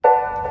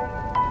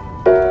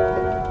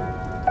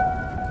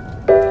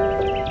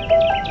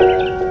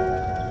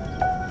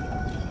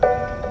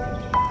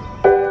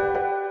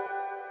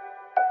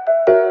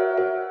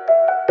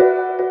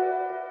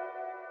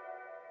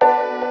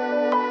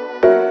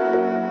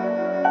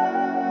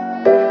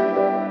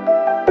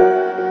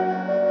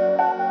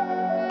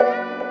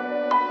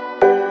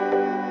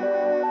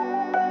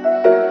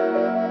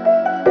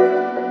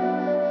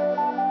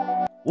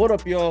What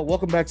up, y'all?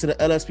 Welcome back to the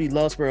LSP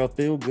Love Sparrow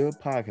Feel Good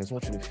Podcast. I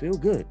want you to feel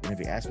good in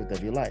every aspect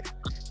of your life.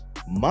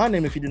 My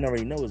name, if you didn't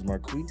already know, is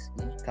Marquise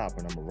E. Copper,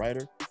 and I'm a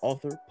writer,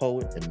 author,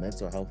 poet, and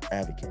mental health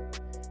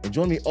advocate. And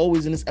joining me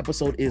always in this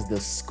episode is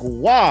the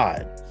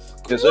squad.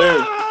 Yes,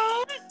 sir.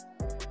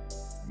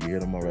 You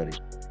hear them already.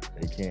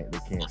 They can't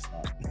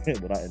stop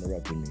without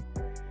interrupting me.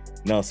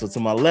 No, so to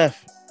my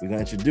left, we're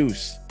gonna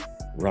introduce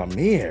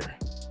Ramir.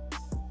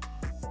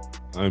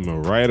 I'm a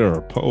writer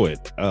or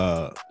poet.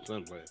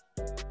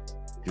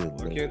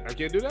 Good I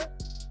can't do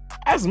that.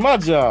 That's my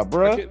job,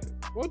 bro.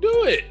 Well,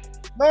 do it.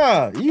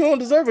 Nah, you don't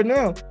deserve it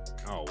now.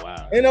 Oh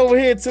wow. And over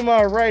here to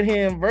my right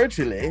hand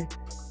virtually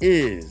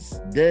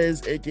is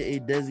Dez, aka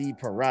Desi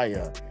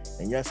Pariah.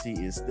 And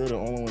Yossi is still the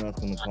only one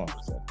that's gonna call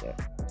himself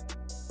that.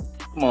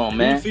 Come on,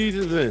 man. 2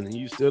 seasons in, and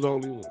you still the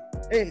only one.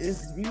 Hey,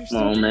 you Come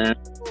still on, man.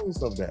 call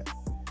yourself that.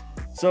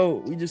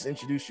 So we just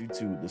introduced you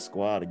to the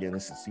squad again.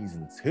 This is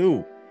season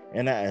 2.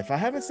 And if I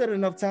haven't said it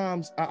enough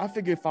times, I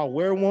figure if I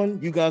wear one,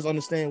 you guys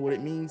understand what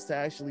it means to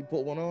actually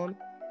put one on.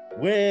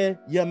 Wear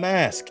your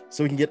mask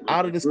so we can get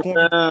out of this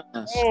quarantine.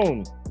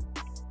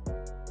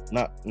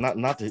 Not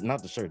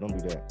the shirt. Don't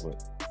do that.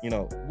 But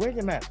wear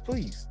your mask,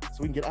 please, so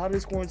we can get out of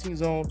this quarantine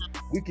zone.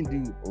 We can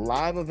do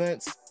live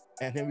events,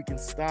 and then we can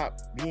stop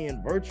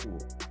being virtual.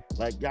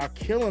 Like, y'all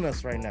killing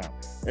us right now.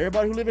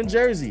 Everybody who live in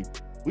Jersey,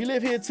 we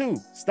live here too.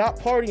 Stop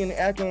partying and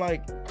acting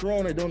like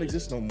Corona don't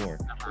exist no more.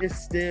 It's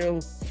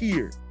still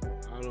here.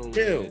 I don't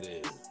Chill. know what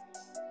it is.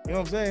 You know what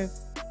I'm saying?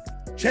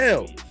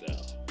 Chill.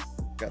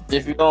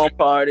 If you're going to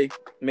party,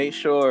 make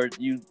sure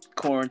you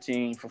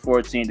quarantine for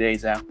 14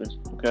 days after.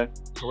 Okay.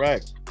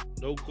 Correct.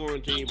 No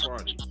quarantine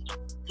parties.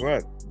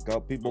 Correct.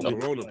 Got people. No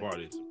Corona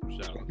parties.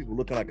 Shout Got out. people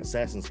looking like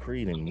Assassin's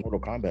Creed and Mortal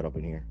Kombat up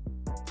in here.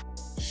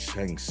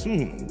 Shang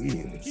Tsung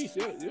wins. Jeez,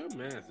 your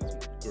mask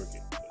is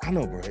crooked. I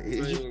know, bro. I'm not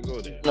It's just, even gonna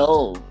go there.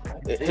 No,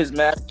 his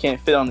mask can't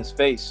fit on his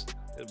face.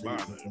 It's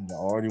bothering. I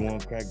already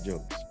want to crack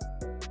jokes.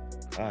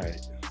 All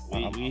right.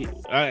 All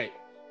right.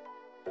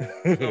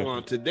 So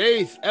on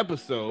today's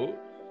episode.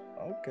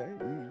 Okay.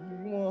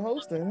 You want to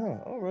host it, huh?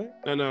 All right.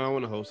 No, I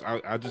want to host.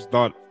 I just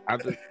thought. I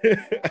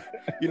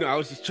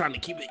was just trying to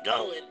keep it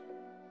going.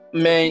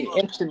 Man,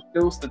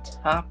 introduce the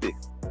topic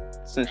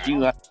since you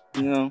Go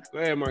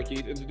ahead,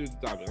 Marquise. Introduce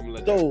the topic. I'm gonna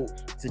let So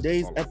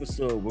today's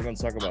episode, we're going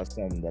to talk about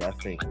something that I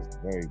think is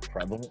very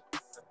prevalent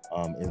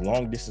in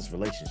long distance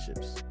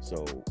relationships.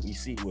 So we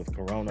see with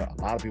Corona,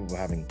 a lot of people are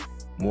having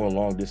more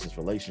long distance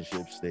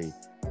relationships. They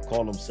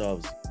call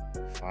themselves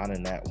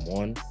finding that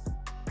one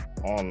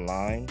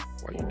online.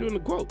 Why are you doing the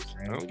quotes?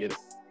 I don't get it.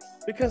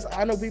 Because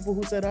I know people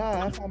who said,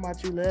 I found my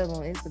true love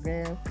on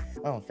Instagram,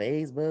 on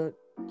Facebook.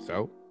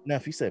 So Now,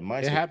 if you said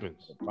MySpace, it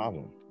happens. that's a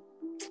problem.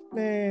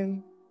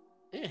 Man,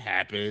 It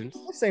happens.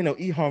 this ain't no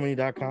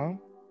eHarmony.com.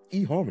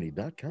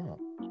 eHarmony.com.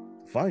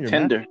 Find your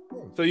Tinder. match.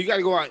 So you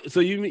gotta go on. So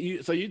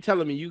you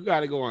telling me you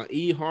gotta go on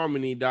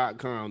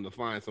eHarmony.com to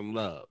find some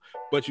love,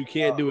 but you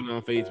can't do it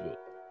on Facebook.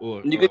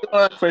 Or You can do it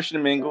on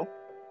Christian Mingle.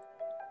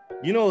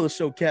 You know the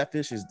show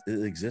Catfish it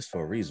exists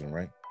for a reason,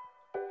 right?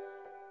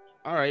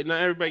 all right, now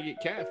everybody get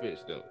catfish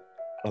though.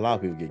 A lot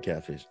of people get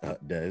catfish.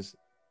 Des.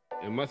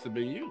 It must have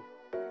been you.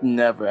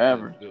 Never,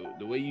 ever.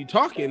 The way you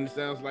talking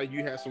sounds like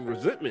you have some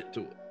resentment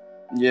to it.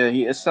 Yeah,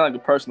 it sounds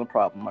like a personal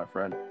problem, my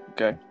friend.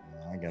 Okay.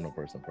 I ain't got no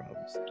personal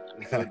problems.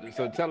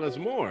 So tell us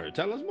more.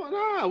 Tell us more.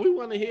 Nah, we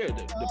want to hear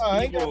the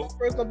I ain't got no people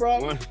personal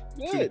problems.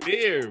 want Good. to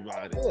hear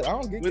about it. Good. I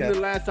don't get When's catfish.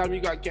 the last time you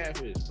got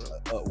catfish,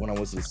 bro? When I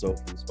went to the soul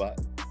food spot.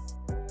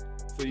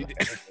 So you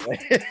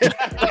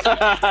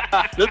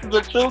This is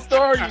a true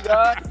story, you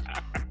guys.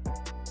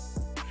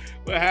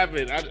 What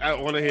happened? I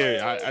want to hear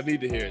it. I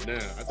need to hear it now.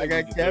 I think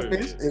got you deserve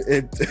catfish,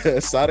 it.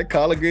 a side of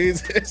collard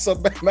greens, and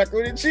some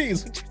macaroni and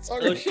cheese. What you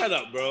talking Oh, about? shut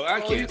up, bro. I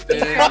can't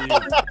stand you.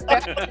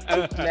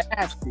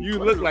 Nasty. You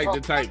look like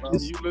the type.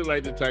 You look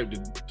like the type to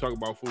talk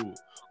about food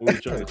when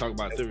we're trying to talk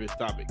about serious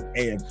topics.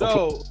 Hey,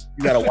 So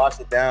you gotta wash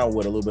it down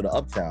with a little bit of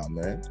Uptown,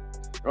 man.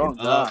 Oh,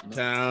 God.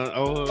 uptown.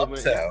 Oh man.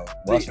 Uptown.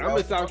 Wash See, it I'm down.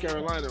 in South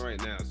Carolina right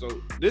now, so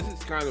this is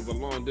kind of a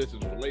long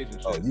distance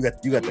relationship. Oh, you got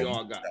we that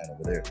all got. Uptown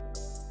over there.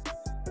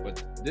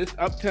 But this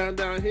uptown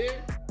down here,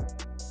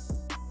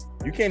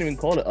 You can't even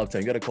call it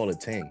Uptown. You gotta call it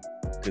Tang,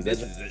 because this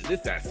that's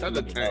is that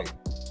southern town.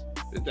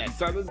 It's that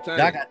southern town.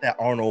 y'all got that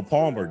Arnold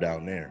Palmer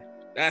down there.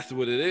 That's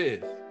what it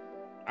is.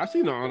 I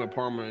seen the Arnold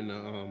Palmer in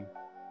the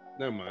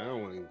Never mind. I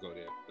don't want to go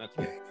there.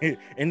 That's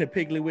In the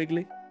Piggly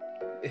Wiggly,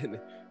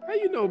 How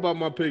you know about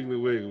my Piggly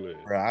Wiggly?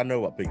 bro. I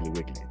know about Piggly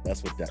Wiggly.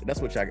 That's what y'all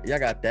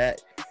got.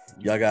 That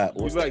y'all got.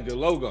 You What's like the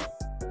logo.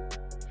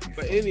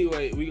 But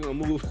anyway, we gonna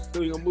move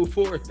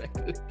forward.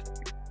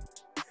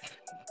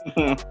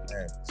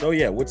 So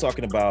yeah, we're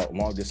talking about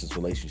long distance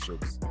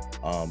relationships,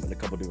 and a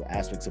couple different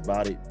aspects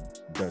about it.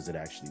 Does it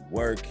actually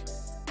work?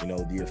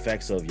 The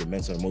effects of your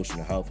mental and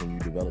emotional health when you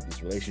develop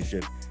this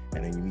relationship,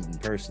 and then you meet in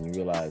person, you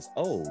realize,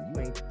 oh, you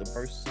ain't the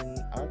person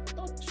I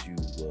thought you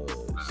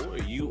was. Boy,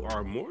 you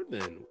are more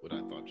than what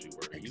I thought you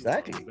were.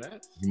 Exactly. You are the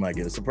best. You might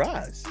get a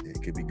surprise.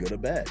 It could be good or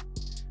bad.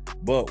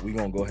 But we're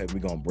gonna go ahead. We're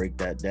gonna break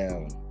that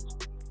down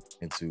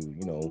into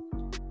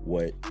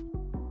what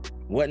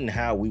what and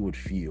how we would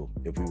feel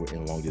if we were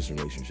in long distance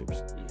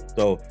relationships.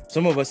 So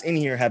some of us in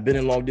here have been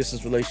in long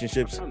distance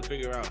relationships. I'm trying to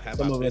figure out.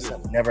 Some of us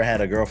have never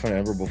had a girlfriend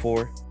ever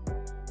before.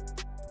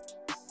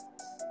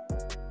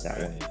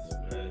 That one.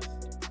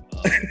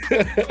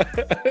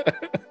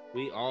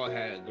 We all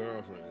had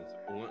girlfriends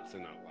once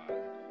in our life.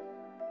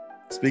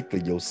 Speak for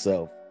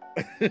yourself.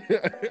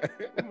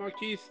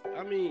 Marquise,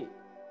 I mean,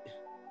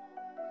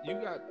 you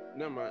got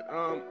never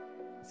mind.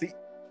 See,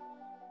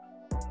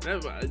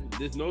 never mind.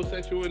 There's no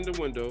sexual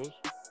innuendos.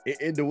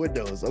 In the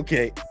windows,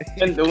 okay.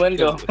 In the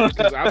window.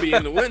 Because I'll be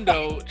in the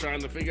window trying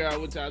to figure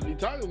out what y'all be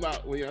talking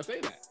about when y'all say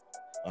that.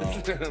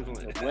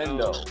 The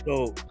window.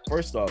 So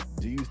first off,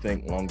 do you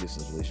think long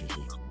distance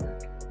relationships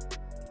work?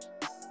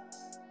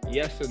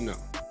 Yes and no.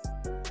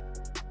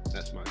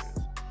 That's my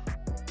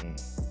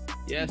answer.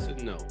 Yes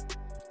and no.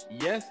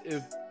 Yes,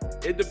 if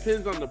it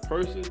depends on the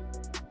person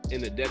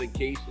and the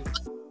dedication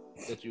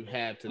that you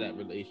have to that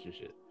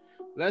relationship.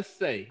 Let's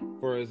say,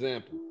 for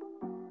example,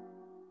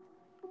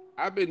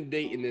 I've been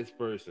dating this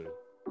person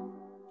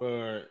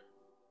for,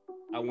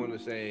 I want to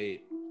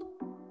say,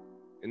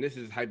 and this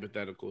is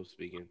hypothetical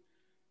speaking,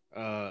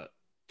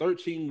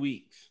 13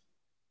 weeks,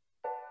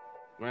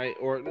 right?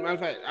 Or matter of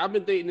fact, I've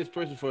been dating this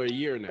person for a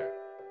year now,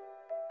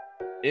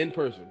 in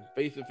person,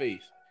 face to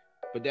face,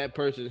 but that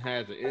person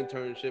has an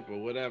internship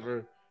or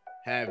whatever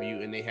have you,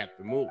 and they have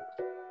to move.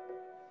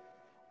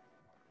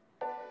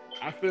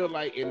 I feel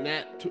like in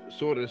that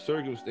sort of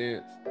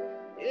circumstance,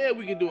 yeah,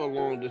 we can do a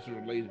long distance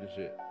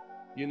relationship.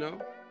 You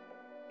know,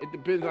 it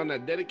depends on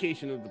that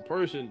dedication of the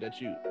person that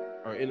you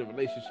are in a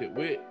relationship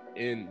with,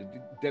 and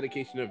the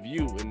dedication of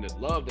you and the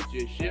love that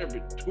you share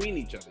between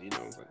each other. You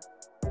know what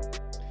I'm saying?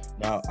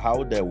 Now, how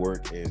would that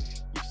work if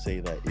you say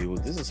that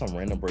this is some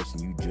random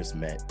person you just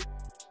met,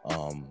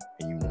 and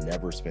you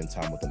never spend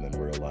time with them in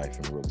real life,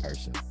 in real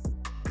person,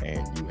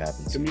 and you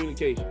happen to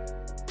communication.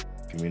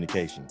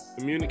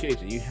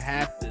 You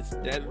have to.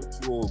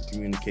 Virtual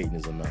communicating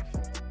is enough.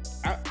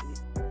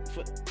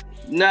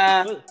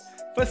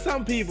 For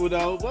some people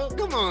though, well,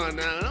 come on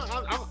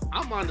now.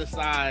 I'm on the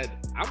side.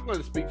 I'm going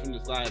to speak from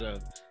the side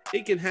of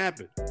it can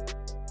happen.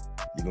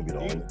 You're gonna be the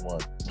only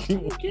one.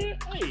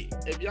 Hey,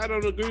 if y'all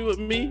don't agree with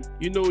me,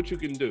 you know what you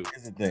can do.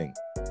 Here's the thing.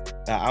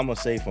 I'm gonna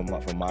say from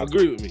my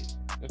agree with me.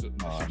 That's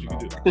what you can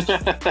do.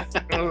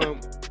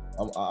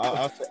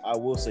 I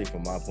will say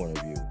from my point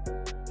of view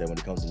that when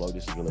it comes to long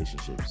distance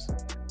relationships,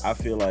 I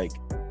feel like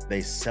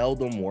they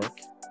seldom work,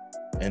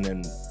 and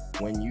then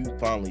when you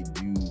finally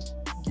do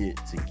get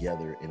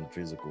together in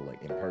physical,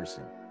 like in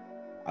person,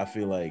 I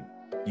feel like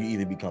you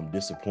either become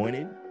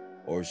disappointed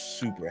or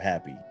super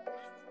happy.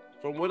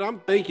 From what I'm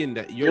thinking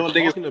that you're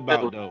talking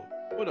about though,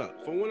 hold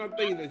up. From what I'm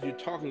thinking that you're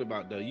talking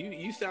about though,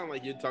 you sound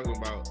like you're talking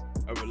about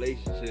a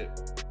relationship.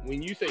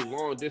 When you say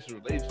long distance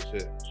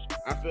relationship,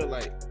 I feel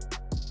like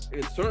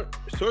in certain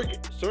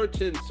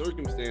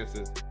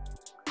circumstances,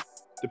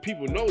 the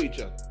people know each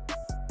other.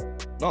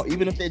 No,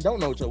 even if they don't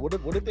know each other,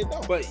 what if they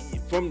don't? But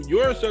from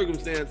your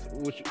circumstance,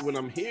 which when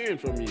I'm hearing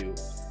from you,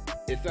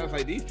 it sounds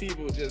like these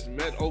people just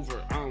met over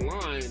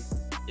online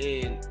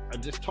and are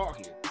just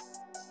talking.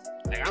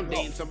 Like I'm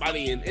dating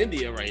somebody in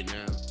India right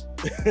now,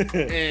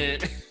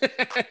 and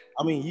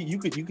I mean, you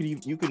could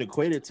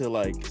equate it to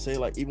like say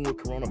like even with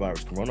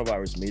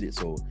coronavirus made it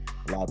so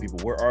a lot of people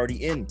were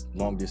already in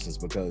long distance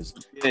because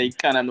you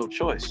kind of have no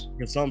choice.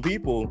 For some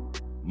people,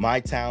 my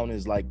town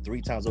is like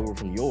 3 towns over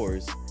from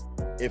yours.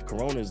 If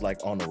Corona is like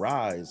on the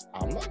rise,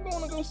 I'm not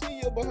going to go see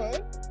you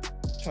behind.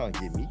 Trying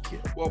to get me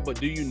killed. Well, but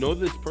do you know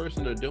this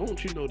person or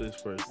don't you know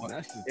this person?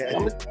 That's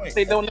the point.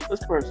 They don't know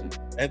this person.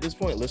 At this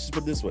point, let's just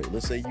put it this way.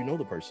 Let's say you know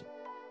the person.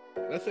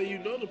 Let's say you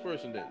know the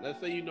person then.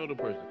 Let's say you know the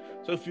person.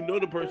 So if you know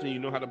the person, you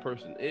know how the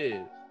person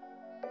is.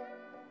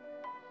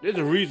 There's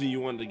a reason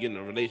you wanted to get in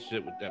a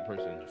relationship with that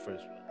person in the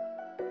first place.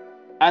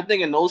 I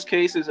think in those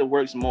cases it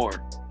works more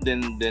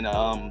than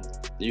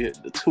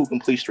the 2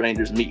 complete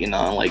strangers meeting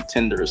on like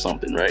Tinder or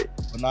something, right?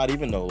 But not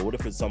even though. What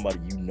if it's somebody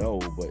you know,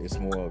 but it's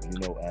more of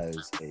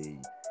as a,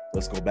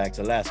 let's go back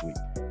to last week,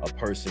 a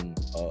person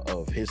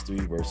of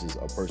history versus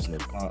a person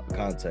of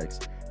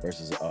context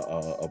versus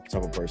a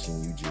type of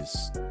person you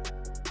just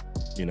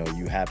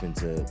you happen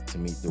to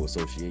meet through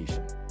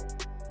association.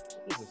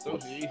 It's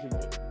association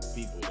with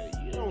people that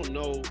you don't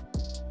know.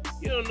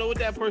 You don't know what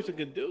that person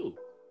could do.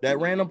 That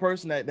random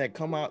person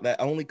that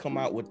only come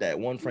out with that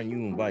one friend you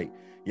invite.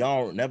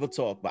 Y'all never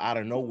talk, but out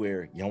of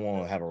nowhere, y'all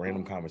want to have a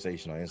random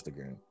conversation on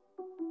Instagram.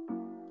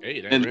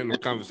 Hey, that random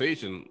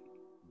conversation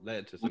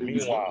led to some.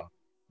 Meanwhile,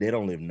 they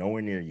don't live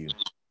nowhere near you.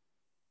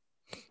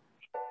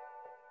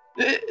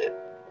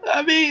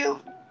 I mean,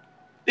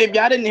 if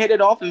y'all didn't hit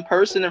it off in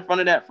person in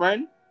front of that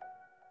friend,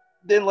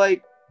 then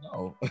like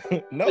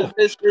no,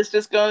 it's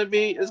just gonna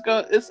be it's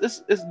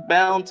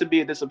bound to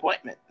be a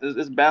disappointment.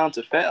 It's bound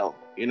to fail.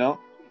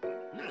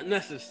 Not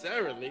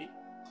necessarily.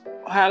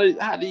 How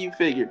do you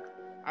figure?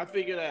 I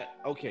figure that,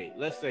 okay,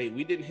 let's say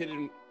we didn't hit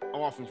it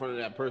off in front of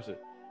that person.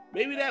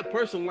 Maybe that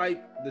person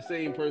liked the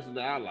same person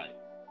that I like.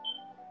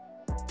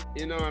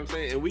 You know what I'm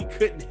saying? And we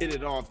couldn't hit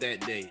it off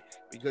that day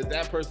because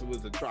that person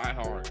was a try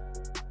hard.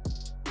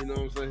 You know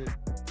what I'm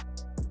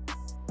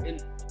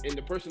saying? And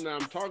the person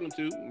that I'm talking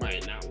to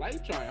might not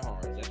like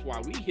tryhards. That's why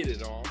we hit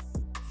it off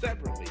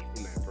separately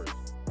from that person.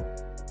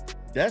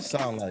 That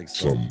sounds like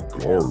Some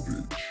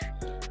garbage.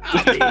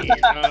 I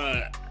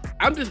mean,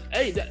 I'm just,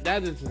 hey,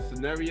 that is a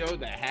scenario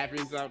that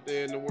happens out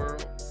there in the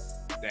world.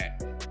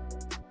 That.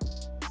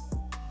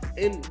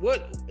 In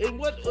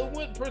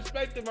what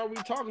perspective are we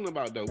talking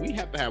about though? We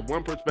have to have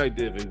one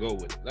perspective and go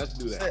with it. Let's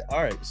do that.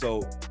 All right,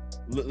 so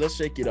let's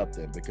shake it up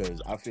then, because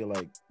I feel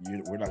like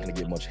we're not going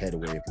to get much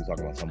headway if we're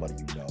talking about somebody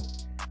you know.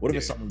 What if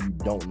it's someone you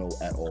don't know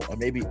at all, or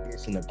maybe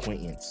it's an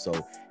acquaintance?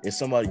 So it's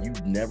somebody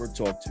you've never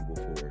talked to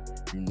before.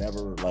 You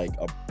never like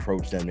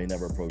approached them. They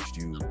never approached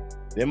you.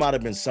 There might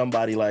have been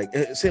somebody like,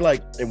 say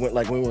like it went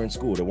like when we were in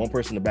school. The one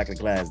person in the back of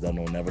the class don't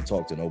know, never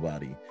talked to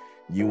nobody.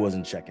 You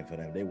wasn't checking for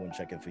them. They weren't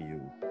checking for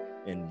you.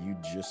 And you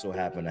just so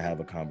happen to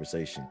have a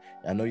conversation.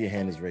 I know your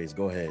hand is raised.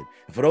 Go ahead.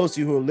 And for those of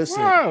you who are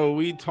listening, why are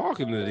we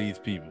talking to these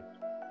people?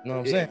 You know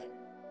what I'm saying?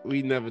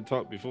 We never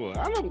talked before.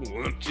 I don't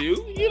want you.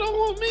 You don't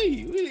want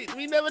me.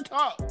 We never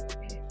talked.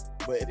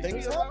 But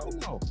things happen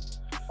though.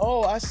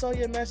 Oh, I saw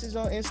your message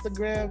on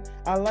Instagram.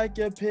 I like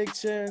your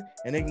picture.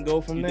 And they can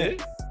go from there.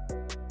 Did?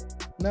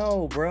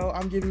 No, bro.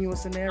 I'm giving you a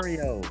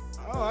scenario.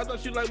 Oh, I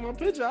thought you liked my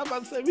picture. I was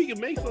about to say we can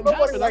make something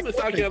happen. I'm in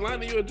South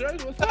Carolina. You in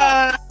Jersey? What's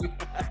up?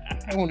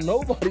 Oh,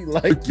 nobody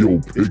like Your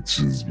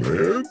pictures,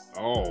 man.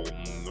 Oh,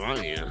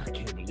 man. I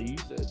can't believe you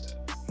said that.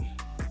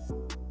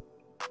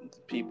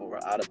 People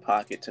were out of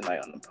pocket tonight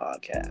on the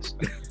podcast.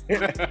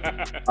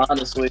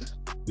 Honestly.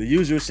 The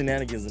usual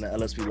shenanigans in the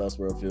LSP Lost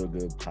World Feel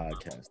Good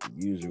podcast. The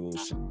usual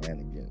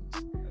shenanigans.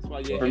 That's why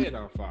your head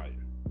on fire.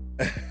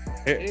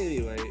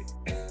 Anyway.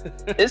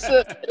 It's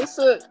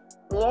a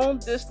long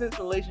distance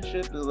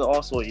relationship is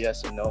also a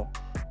yes or no.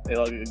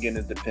 Again,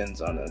 it depends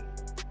on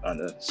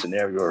the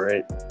scenario,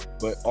 right?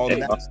 But on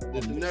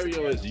The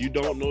scenario is you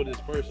don't know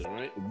this person,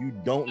 right? You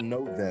don't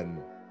know them.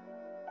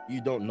 You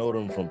don't know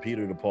them from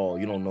Peter to Paul.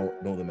 You don't know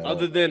them at all.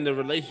 Other than the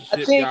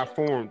relationship got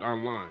formed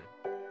online.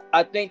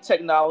 I think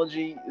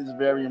technology is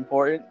very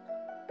important.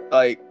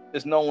 Like,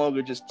 it's no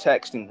longer just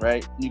texting,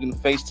 right? You can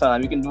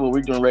FaceTime. You can do what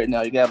we're doing right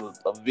now. You can have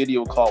a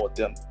video call with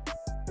them.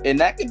 And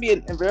that can be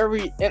a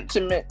very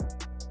intimate,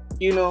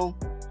 conversation.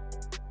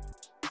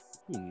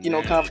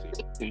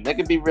 That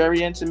could be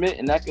very intimate,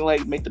 and that can,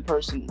 like, make the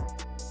person,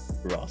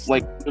 Ross.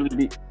 like, really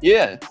be,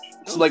 yeah.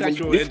 It's like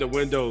sexual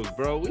innuendos,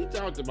 bro. We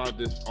talked about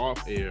this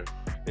off air,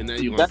 and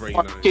then you gonna bring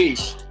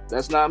Marquise. It on.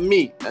 That's not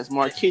me. That's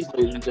Marquise,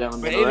 ladies and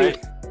gentlemen. All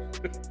right?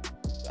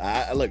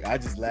 I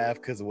just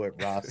laughed because of what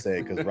Rob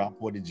said, because Rob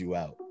pointed you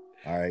out.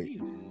 All right.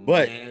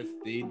 But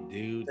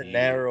to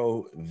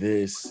narrow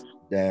this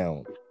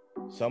down,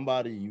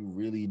 somebody you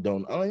really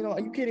don't, you don't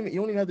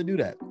even have to do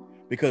that,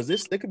 because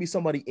there could be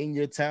somebody in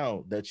your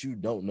town that you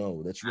don't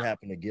know, that you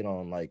happen to get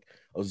on like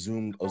a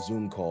Zoom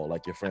call,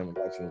 like your friend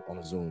likes you on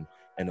a Zoom,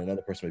 and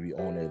another person may be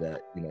on there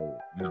that you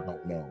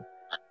don't know.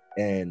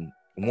 And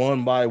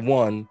one by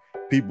one,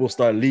 people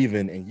start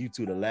leaving, and you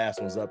two the last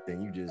ones up there,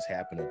 and you just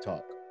happen to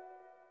talk.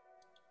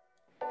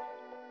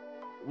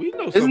 We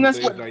know some things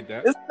like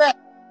that.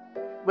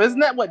 Isn't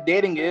that what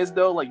dating is,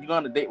 though? Like, you go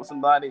on a date with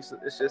somebody,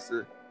 it's just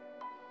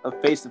a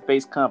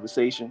face-to-face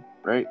conversation,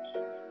 right?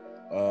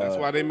 That's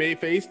why they made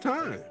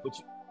FaceTime.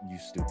 You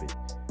stupid.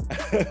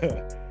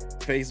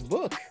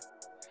 Facebook.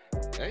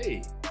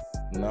 Hey.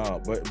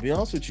 No, but to be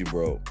honest with you,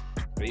 bro,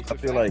 I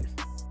feel like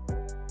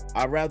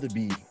I'd rather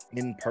be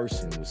in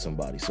person with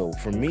somebody. So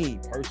for me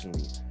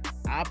personally,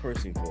 I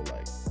personally feel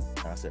like,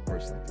 and I said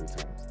personally 3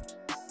 times,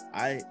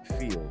 I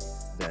feel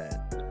that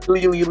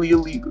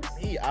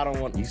me, I don't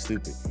want, you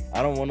stupid.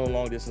 I don't want no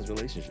long distance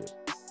relationship.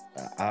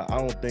 I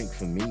don't think,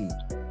 for me,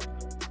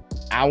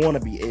 I want to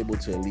be able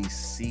to at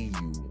least see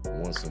you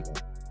once a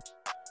month.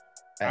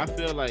 I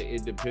feel like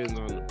it depends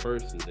on the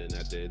person. Then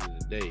at the end of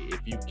the day,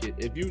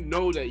 if you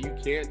know that you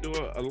can't do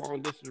a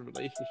long distance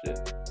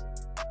relationship,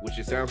 which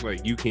it sounds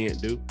like you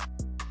can't do.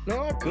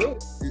 No, I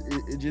could.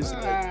 It just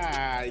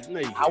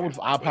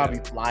I'll probably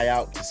fly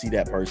out to see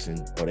that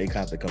person, or they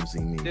have to come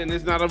see me. Then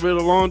it's not a real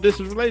long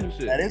distance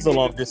relationship. That is a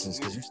long distance,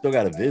 because you still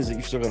got to visit.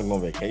 You still got to go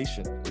on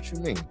vacation. What you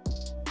mean?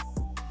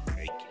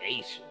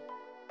 Vacation.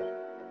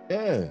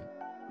 Yeah.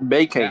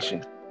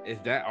 Vacation. Is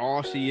that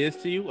all she is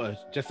to you, or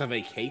just a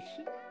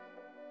vacation?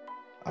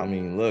 I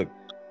mean, look,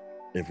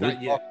 if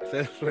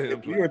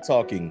we were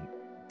talking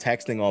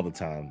texting all the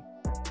time,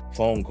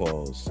 phone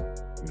calls,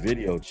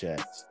 video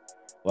chats,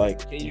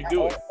 like, can you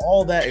do it?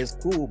 All that is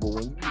cool, but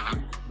when you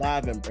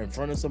live in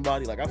front of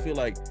somebody, like, I feel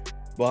like,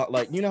 but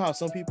like, you know how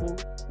some people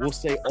will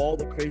say all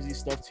the crazy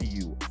stuff to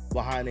you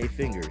behind their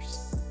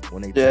fingers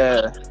when they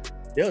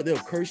they'll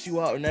curse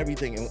you out and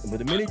everything, but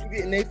the minute you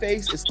get in their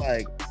face, it's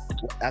like,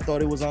 I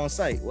thought it was on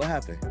site. What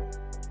happened?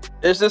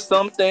 There's just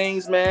some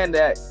things, man,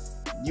 that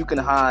you can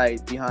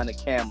hide behind the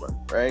camera,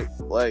 right?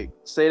 Like,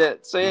 say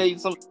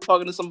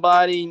talking to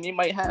somebody, and they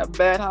might have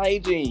bad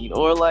hygiene,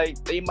 or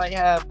like they might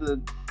have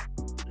the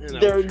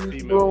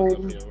dirty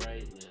room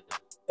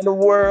in the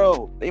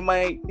world. They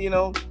might,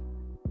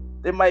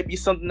 there might be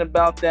something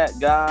about that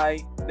guy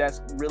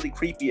that's really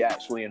creepy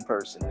actually in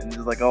person, and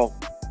it's like, oh,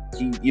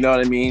 you know what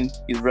I mean?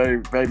 He's very,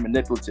 very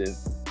manipulative.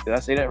 Did I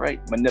say that right?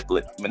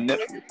 Manipulative.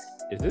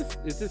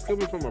 Is this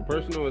coming from a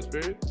personal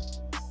experience?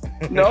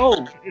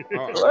 No.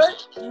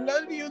 What?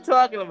 What are you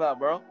talking about,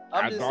 bro?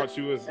 I thought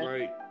you was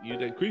like you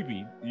the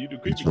creepy Trying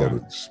to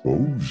guy.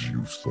 expose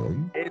you,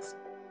 son.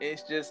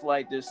 It's just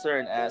like there's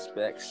certain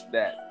aspects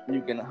that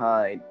you can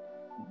hide,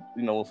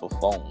 you know, with a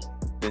phone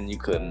than you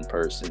could in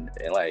person.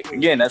 And like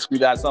again, that's we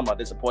got something about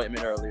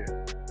disappointment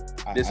earlier.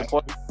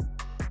 Disappointment.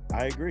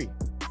 I agree.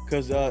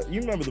 Because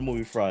you remember the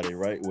movie Friday,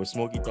 right? Where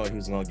Smokey thought he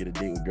was gonna get a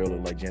date with a girl that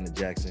looked like Janet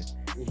Jackson.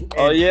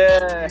 Oh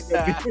yeah.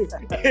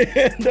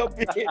 End up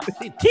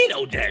being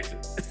Tito Jackson.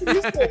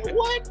 You said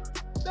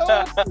what?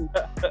 No,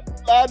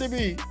 lied to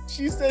me.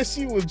 She said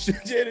she was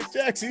Janet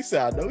Jackson. He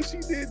said, I know she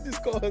did.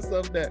 Just call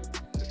herself that.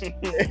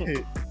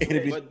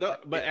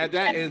 But at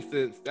that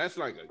instance, that's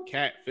like a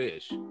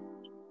catfish.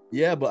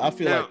 Yeah, but I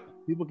feel Now- like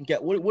people can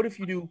get. What if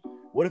you do?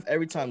 What if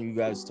every time you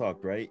guys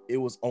talked, right, it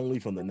was only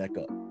from the neck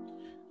up?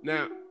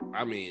 Now,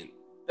 I mean,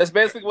 That's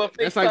basically what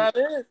That's FaceTime like-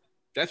 is.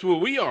 that's where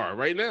we are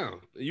right now.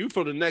 You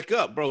from the neck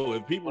up, bro.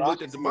 If people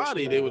looked at the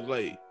body, they was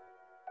like,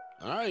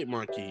 "All right,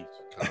 Marquise."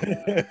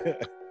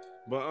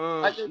 But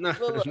I just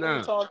look, nah.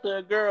 you talk to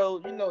a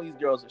girl, you know these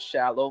girls are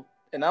shallow,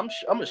 and I'm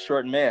a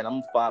short man.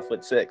 I'm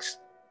 5'6".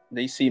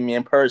 They see me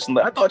in person,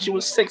 like I thought you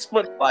was 6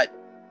 foot. Like,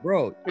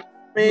 Bro,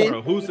 man,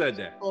 Bro, who said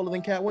that? taller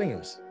than Cat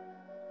Williams.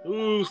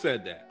 Who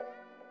said that?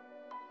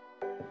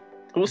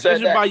 who said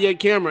Judging by that? your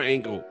camera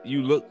angle,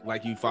 you look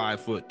like you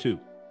 5'2".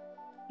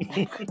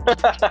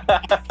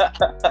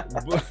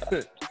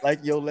 But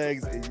Like your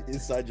legs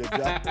inside your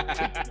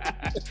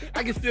jacket.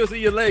 I can still see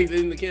your legs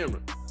in the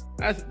camera.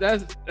 That's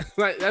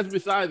like that's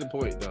beside the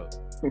point though.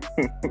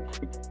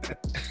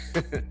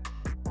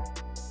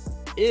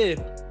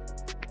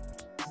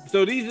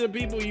 So these are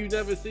people you've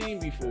never seen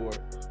before,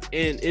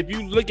 and if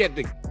you look at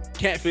the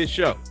Catfish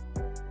show,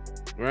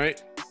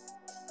 right?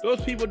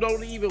 Those people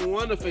don't even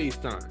want to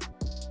FaceTime.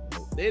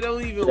 They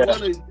don't even want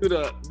to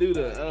do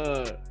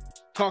the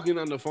talking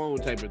on the phone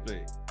type of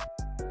thing.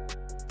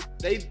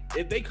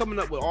 If they coming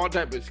up with all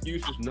type of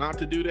excuses not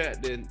to do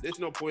that, then there's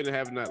no point in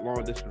having that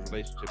long distance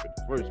relationship in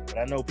the first place. But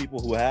I know people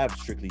who have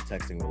strictly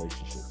texting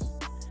relationships.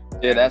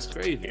 Yeah, that's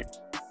crazy.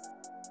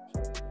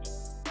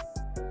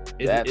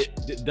 That's-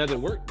 It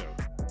doesn't work though.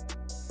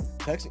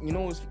 Texting, you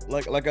know, it's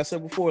like I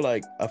said before,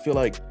 like I feel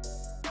like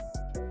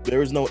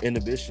there is no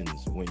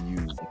inhibitions when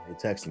you're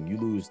texting. You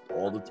lose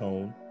all the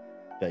tone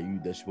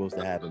that's supposed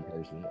to have in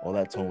person. All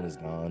that tone is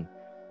gone.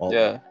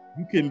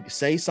 You can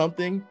say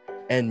something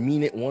and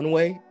mean it one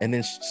way, and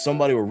then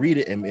somebody will read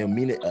it and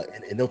mean it,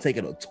 and they'll take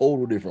it a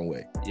total different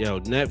way. Yo,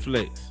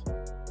 Netflix,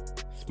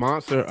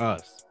 sponsor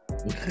us,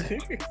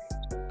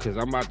 because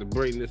I'm about to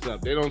bring this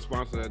up. They don't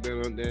sponsor us. They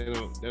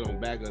don't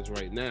back us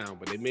right now,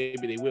 but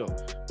maybe they will.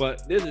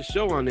 But there's a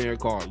show on there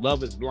called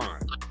Love Is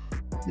Blind.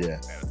 Yeah,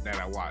 that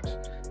I watch.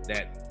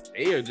 That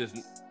they are just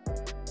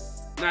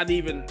not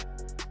even.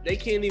 They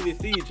can't even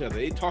see each other.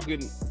 They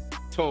talking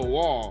to a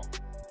wall,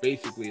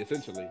 basically,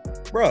 essentially.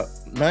 bro.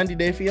 90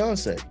 Day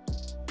Fiance.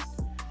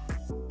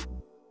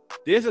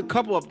 There's a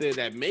couple up there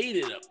that made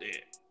it up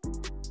there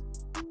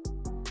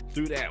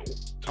through that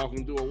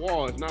talking through a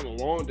wall. It's not a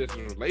long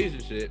distance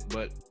relationship,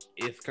 but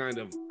it's kind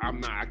of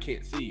I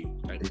can't see you.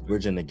 It's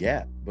bridging the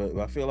gap. But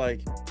I feel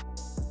like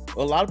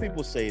a lot of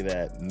people say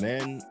that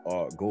men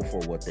go for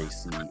what they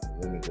see,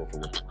 women go for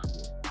what they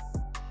see.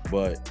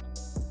 But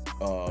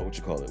what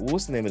you call it?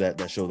 What's the name of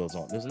that show that's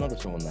on? There's another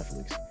show on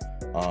Netflix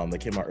that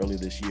came out earlier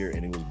this year,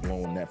 and it was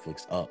blowing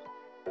Netflix up,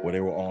 where they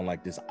were on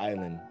like this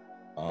island.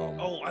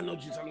 Oh, I know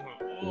what you're talking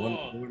about.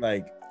 Oh. They were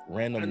like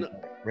random.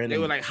 They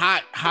were like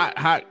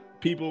hot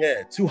people.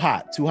 Yeah, too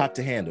hot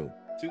to handle.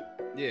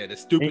 Yeah, the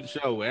stupid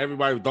show where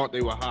everybody thought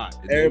they were hot.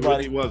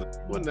 Everybody really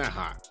wasn't that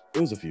hot. It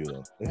was a few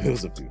though. It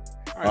was a few.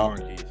 All right,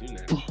 Marquise, you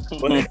know.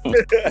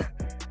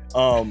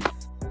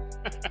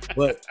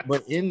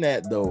 But in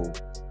that though,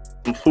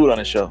 some food on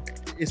the show.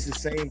 it's the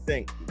same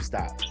thing.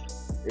 Stop.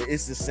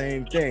 It's the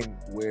same thing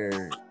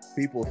where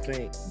people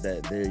think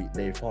that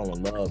they fall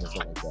in love and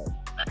stuff like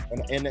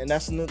that. And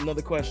that's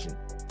another question.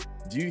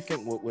 Do you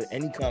think with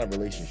any kind of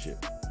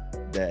relationship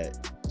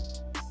that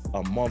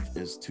a month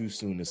is too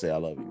soon to say I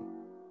love you?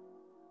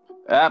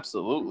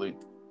 Absolutely.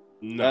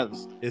 No,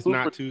 That's it's super-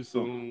 not too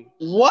soon.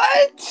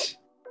 What?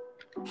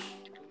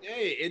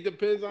 Hey, it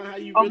depends on how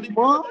you really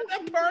feel about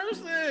that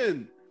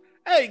person.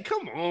 Hey,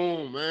 come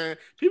on, man.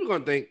 People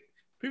gonna think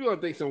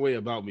some way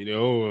about me.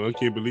 Oh, I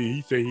can't believe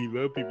he said he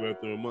loved people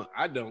after a month.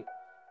 I don't.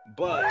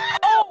 But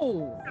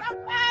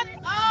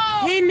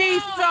He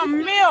needs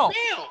some milk.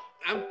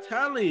 I'm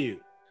telling you.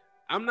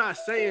 I'm not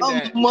saying A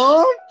that.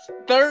 month?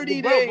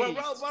 30 days.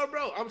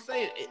 Bro. I'm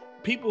saying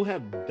people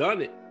have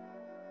done it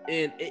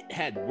and it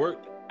had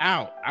worked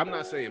out. I'm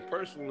not saying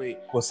personally.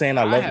 Well, saying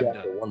I love have you done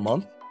after it. 1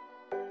 month?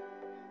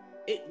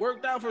 It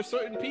worked out for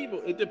certain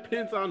people. It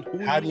depends on who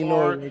How do you you know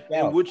are it worked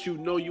and out? what you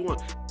know you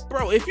want.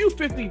 Bro, if you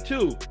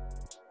 52,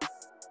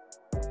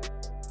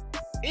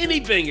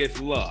 anything is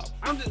love.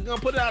 I'm just gonna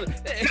put it out.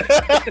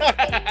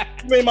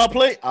 You made my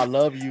plate. I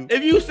love you.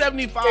 If you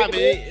 75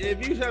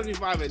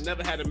 and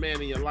never had a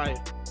man in your life,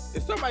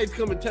 if somebody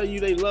come and tell you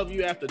they love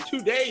you after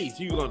 2 days,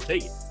 you gonna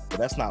take it. But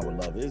that's not what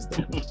love is,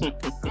 though.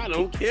 I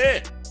don't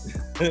care.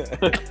 'Cause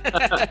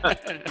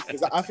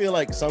I feel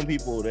like some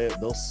people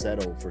they'll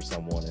settle for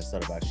someone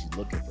instead of actually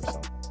looking for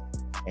something,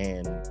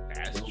 and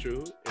That's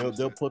true.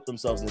 they'll put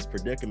themselves in this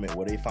predicament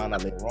where they find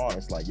out later on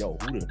it's like, yo,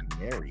 who did I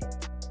marry?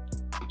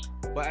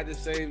 But at the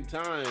same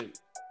time,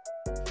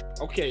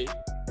 okay,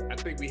 I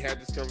think we had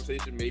this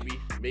conversation maybe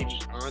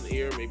on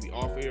air, maybe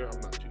off air.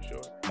 I'm not too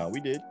sure. No, we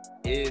did.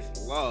 Is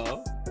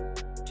love?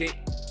 Can't.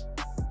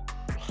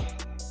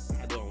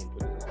 I don't want to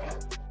put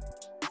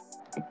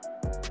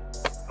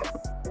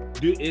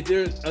it. Is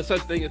there a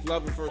such thing as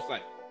love at first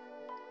sight?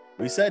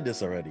 We said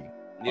this already.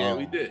 Yeah,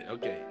 we did.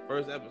 Okay,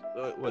 first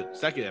episode.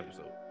 Second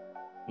episode?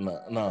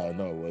 No,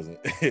 it wasn't.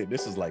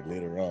 This is like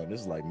later on. This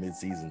is like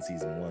mid-season,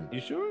 season 1.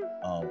 You sure?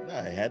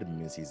 It had to be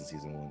mid-season,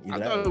 season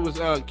 1. I thought it was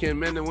can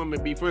men and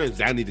women be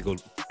friends? I need to go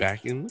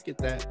back and look at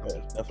that.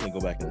 Definitely go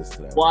back and listen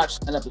to that. Watch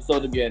that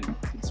episode again.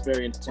 It's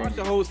very Watch entertaining.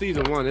 the whole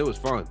season 1. It was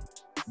fun.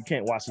 You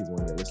can't watch season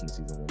 1 and listen to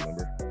season 1.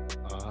 Remember?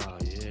 Oh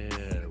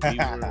yeah, we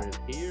were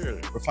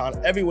here. We're found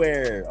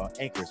everywhere on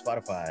Anchor,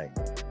 Spotify,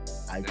 Now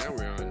iTunes,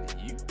 we're on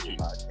YouTube.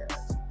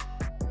 podcast.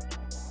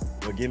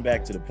 But getting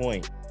back to the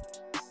point,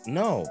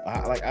 no,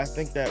 I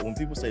think that when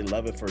people say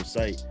love at first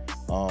sight,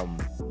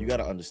 you got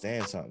to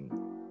understand something.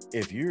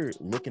 If you're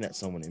looking at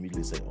someone and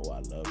immediately say, "Oh, I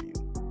love you,"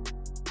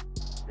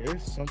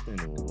 there's something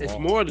wrong. It's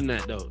more than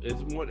that though.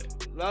 It's more than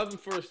love at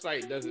first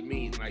sight doesn't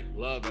mean like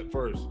love at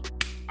first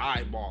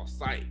eyeball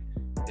sight.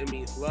 It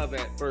means love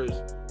at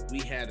first. We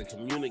had a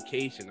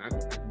communication. I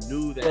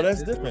knew that. So that's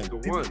this different.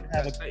 was the People one.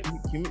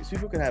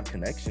 people can have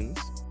connections,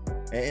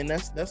 and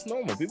that's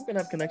normal. People can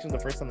have connections the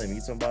first time they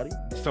meet somebody.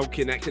 So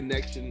can that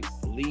connection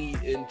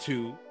lead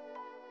into?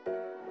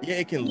 Yeah,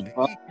 it can.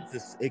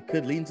 It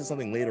could lead into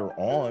something later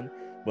on,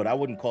 but I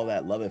wouldn't call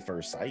that love at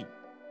first sight.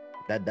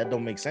 That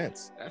don't make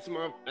sense. That's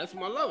my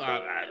love.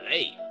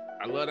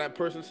 I love that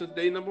person since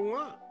day number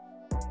 1.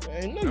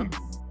 And no,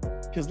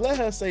 because let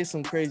her say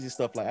some crazy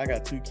stuff like, "I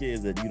got 2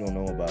 kids that you don't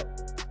know about."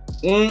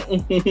 I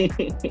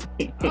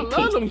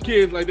love them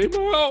kids like they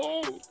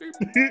know.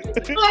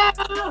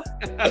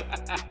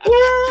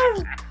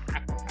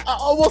 I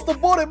almost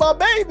aborted my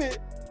baby.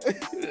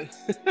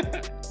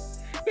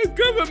 The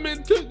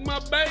government took my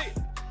baby.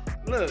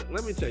 Look,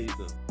 let me tell you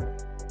something.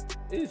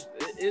 It's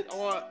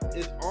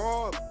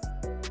all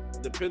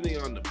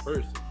depending on the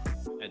person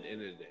at the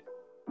end of the day.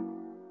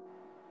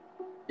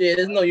 Yeah,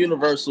 there's no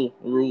universal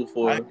rule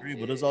for I it. agree,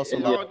 but there's also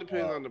It all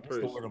depends on the what's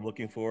the person. word I'm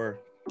looking for?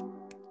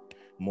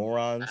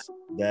 Morons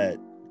that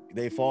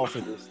they fall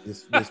for this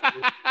I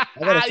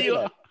gotta say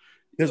that.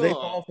 Because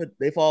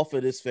they fall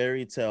for this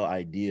fairy tale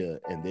idea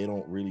and they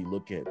don't really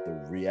look at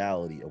the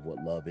reality of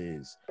what love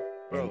is.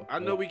 Bro, I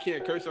know we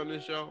can't curse on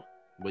this show,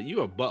 but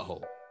you a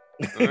butthole.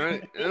 All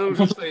right? I'm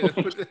just saying,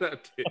 put that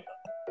out there.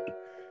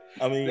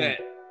 I mean, That,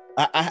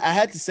 I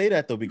had to say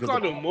that though you because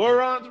call them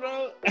morons,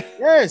 bro?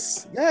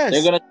 yes. They're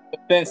gonna take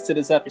offense to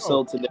this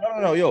episode today.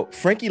 No, yo,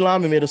 Frankie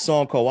Lyman made a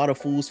song called "Why the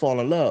Fools Fall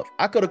in Love."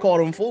 I could have called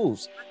them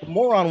fools. The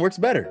moron works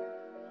better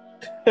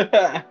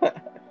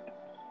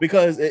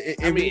because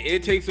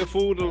it takes a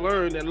fool to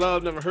learn that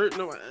love never hurt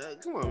no.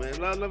 Come on, man,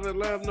 love never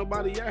loved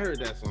nobody. I heard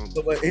that song.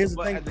 But here's the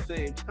But thing: at the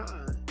same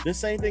time, the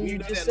same thing you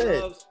know just that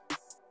said.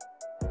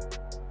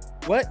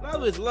 What?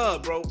 Love is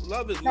love, bro.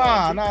 Love is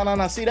love.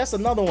 Nah. See, that's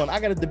another one. I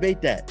gotta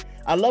debate that.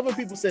 I love when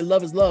people say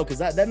love is love because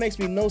that makes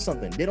me know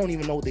something. They don't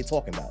even know what they're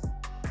talking about.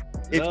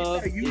 If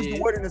Love you use the is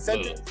word in a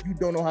sentence, love. you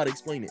don't know how to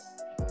explain it.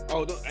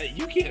 Oh,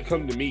 you can't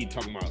come to me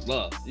talking about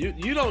love.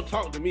 You don't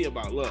talk to me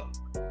about love.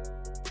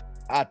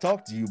 I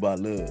talk to you about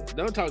love.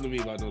 Don't talk to me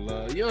about no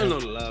love. You don't know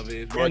what love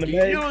is, Marky.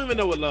 Anime. You don't even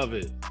know what love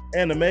is.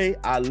 Anime,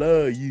 I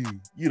love you.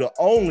 You the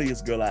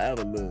onlyest girl I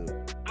ever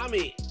loved. I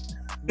mean,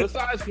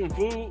 besides from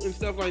food and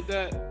stuff like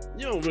that,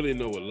 you don't really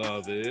know what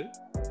love is.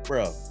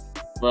 Bro.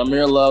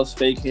 Ramir loves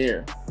fake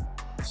hair.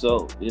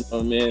 So, you know what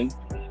I mean?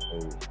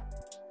 Oh.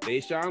 They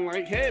shine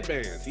like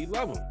headbands. He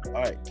love them.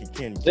 All right,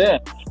 can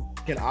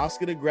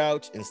Oscar the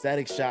Grouch and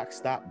Static Shock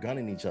stop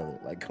gunning each other?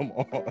 Like, come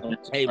on.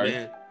 Hey,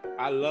 man,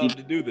 I love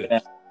to do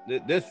this.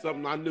 This is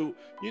something I knew.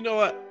 You know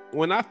what?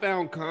 When I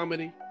found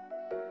comedy,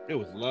 it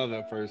was love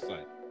at first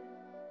sight.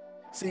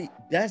 See,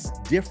 that's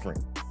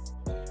different.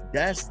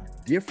 That's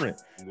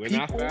different. When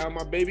People- I found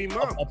my baby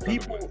mom.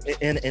 People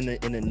in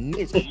a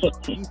niche,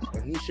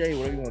 a niche,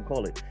 whatever you want to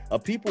call it. A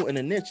people in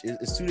a niche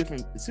is two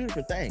different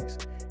things.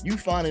 You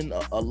finding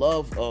a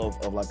love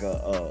of like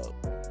a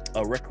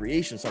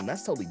recreation, something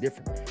that's totally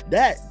different.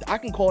 That I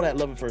can call that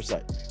love at first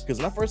sight. Because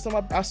the first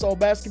time I saw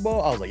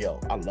basketball, I was like, yo,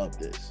 I love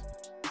this.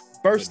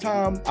 First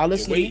time I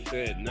listened Wait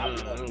to said, nah, I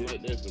don't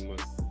like this so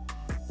much.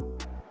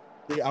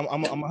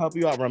 I'm gonna help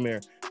you out,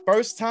 Ramir.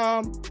 First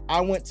time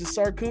I went to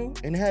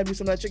Sarku and had me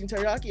some of that chicken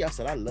teriyaki, I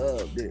said, I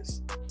love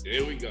this.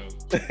 There we go.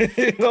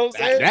 You know what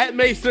I'm saying? That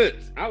makes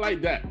sense. I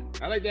like that.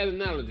 I like that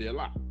analogy a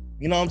lot.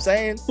 You know what I'm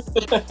saying?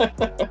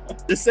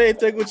 The same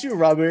thing with you,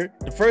 Robert.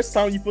 The first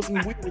time you put some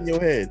weed in your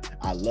head,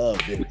 I love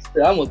it.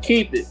 I'm gonna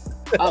keep it.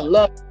 I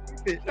love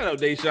it. Shut up,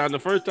 Deshaun. The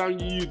first time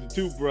you used a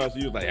toothbrush,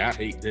 you was like, I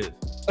hate this.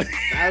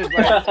 I was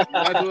like,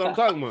 that's what I'm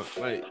talking about.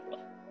 Like,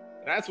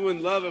 that's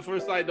when love at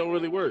first sight don't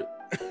really work.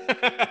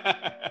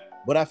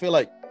 But I feel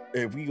like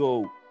if we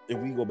go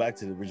back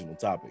to the original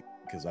topic,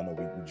 because I know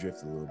we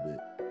drifted a little bit.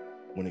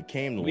 When it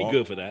came to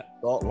good for that.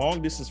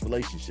 long distance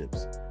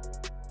relationships,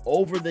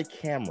 over the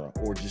camera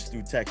or just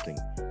through texting,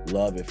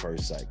 love at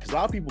first sight. Because a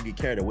lot of people get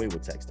carried away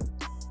with texting.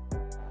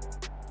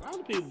 A lot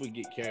of people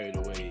get carried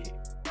away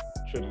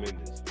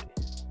tremendously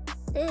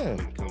Yeah.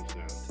 when it comes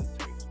down to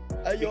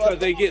texting. Yo, Because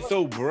they get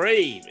so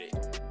brave.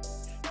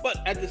 But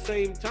at the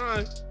same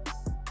time,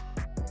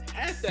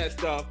 half that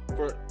stuff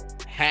for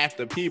half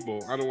the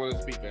people, I don't want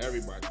to speak for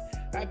everybody,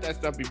 half that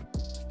stuff be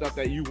stuff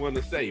that you want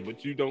to say,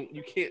 but you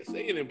can't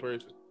say it in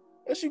person.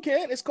 Yes, you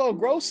can. It's called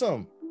grow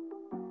some.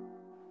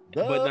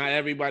 Duh. But not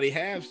everybody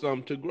has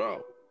some to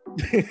grow.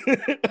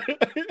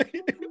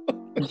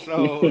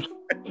 So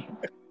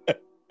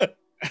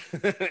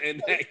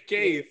in that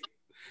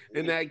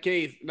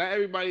case, not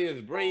everybody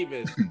is brave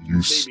as You maybe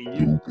you.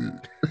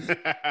 stupid.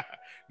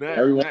 not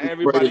Everyone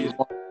everybody is,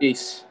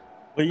 peace.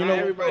 But you not know what,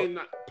 everybody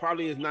though?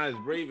 probably is not as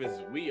brave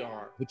as we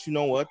are. But you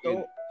know what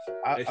though?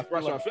 I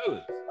Express feel our like,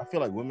 feelings. I feel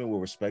like women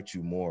will respect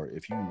you more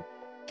if you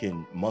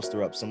can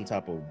muster up some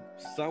type of.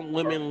 Some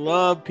women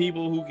love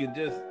people who can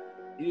just,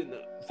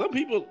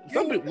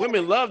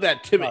 women love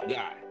that timid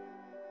guy.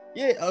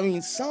 Yeah, I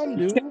mean some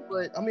do,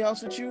 but I mean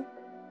honest with you,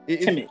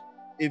 Timid.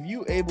 if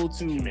you able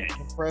to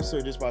impress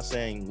her just by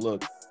saying,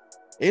 look,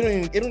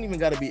 it don't even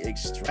got to be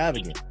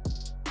extravagant.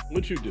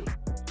 What you do?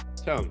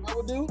 Tell me. I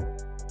would do.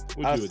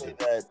 What I you would say do?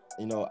 that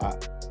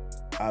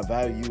I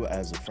value you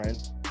as a friend,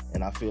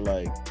 and I feel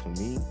like for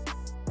me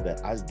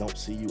that I don't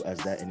see you as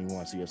that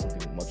anymore. I see you as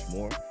something much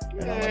more.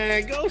 And I like,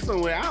 Man, go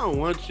somewhere. I don't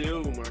want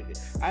you,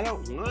 Marcus. I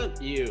don't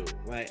want you.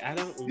 Like, I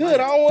don't. good.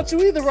 I don't want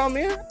you either,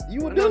 Ramir. You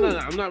would do. No.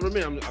 I'm not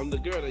Ramir. I'm the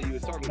girl that you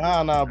was talking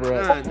about. Nah,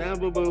 bro. Nah,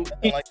 boo boo.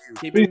 I like you.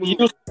 Keep it moving.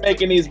 You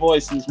making these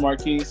voices,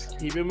 Marquise.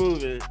 Keep it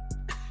moving.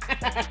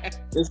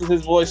 This is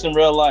his voice in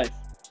real life.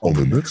 On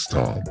the next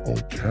time on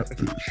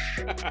Catfish.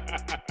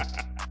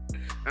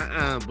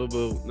 Boo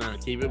boo. Nah,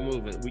 keep it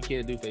moving. We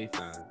can't do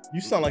FaceTime. You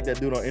sound like that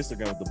dude on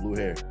Instagram with the blue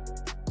hair.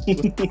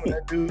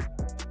 That dude.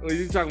 What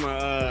you talking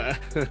about?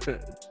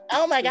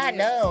 Oh my God,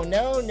 no.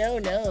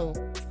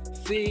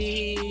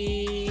 See.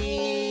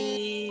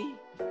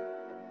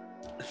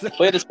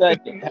 Wait a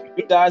second. Have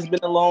you guys been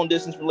in long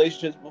distance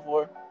relationships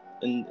before?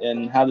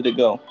 And how did it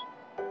go?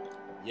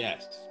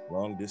 Yes.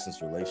 Long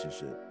distance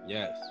relationship.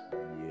 Yes.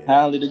 Yeah.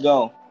 How did it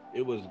go?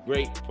 It was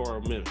great for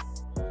a minute.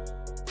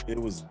 It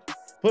was.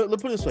 Put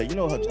it this way. You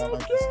know how John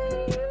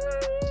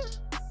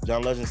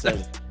Legend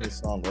says in his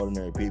song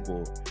 "Ordinary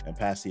People" and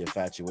past the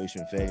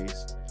infatuation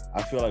phase.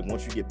 I feel like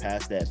once you get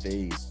past that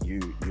phase, you're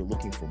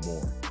looking for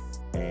more,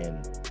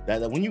 and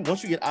that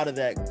once you get out of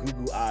that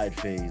goo-goo-eyed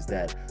phase,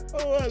 that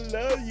oh I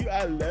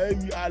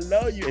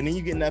love you, and then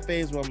you get in that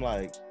phase where I'm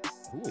like,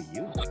 who are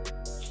you?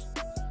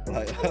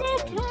 Like,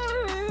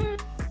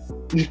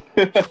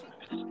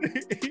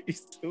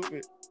 he's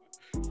stupid.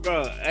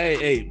 Bro,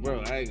 hey,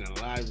 bro, I ain't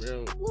gonna lie,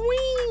 bro.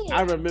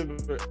 I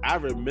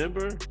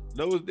remember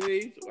those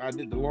days I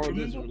did the long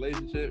distance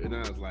relationship, and I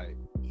was like,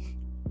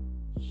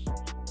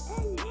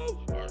 I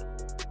love her.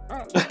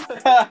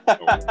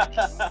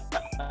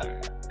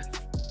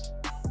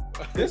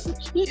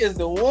 She is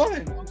the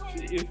one.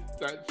 She is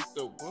such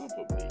the one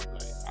for me.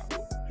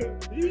 Like,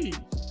 please.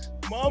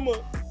 Mama,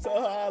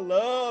 tell her I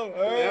love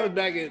her.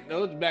 That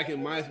was back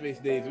in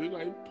MySpace days. We were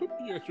like, put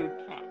me at your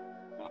top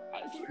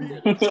 5. Put me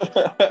at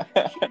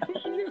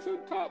your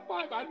top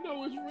 5. I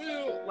know it's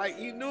real. Like,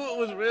 you knew it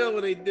was real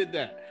when they did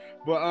that.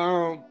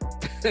 But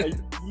Hey,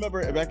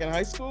 remember back in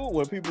high school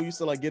when people used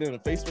to like get into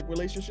Facebook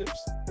relationships?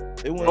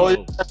 It went.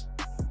 Oh,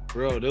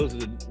 bro, those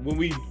are when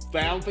we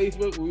found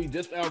Facebook. When we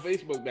just found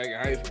Facebook back in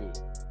high school.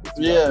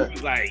 yeah. It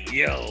was like,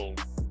 yo,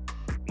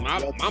 my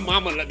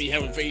mama let me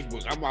have a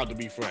Facebook. I'm about to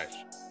be fresh.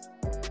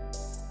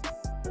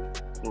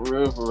 For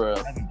real.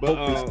 But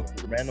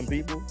Random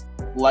people.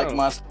 Like Bro,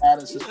 my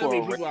status is you know how for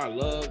many people I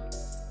love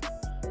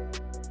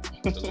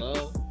to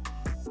love,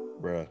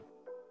 Bruh.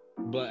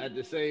 but at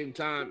the same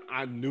time,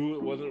 I knew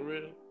it wasn't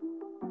real.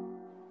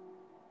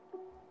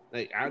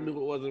 Like, I knew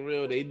it wasn't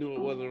real. They knew it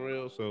wasn't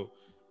real. So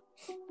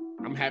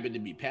I'm happy to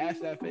be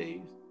past that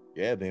phase.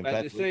 Yeah, being But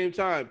at the same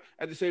time,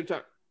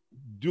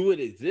 do it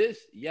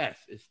exist? Yes,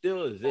 it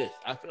still exists.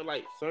 I feel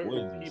like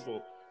certain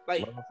people,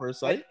 like, love at first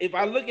sight. if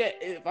I look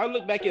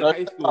back in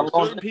high school,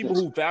 certain people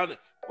who found it.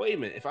 Wait a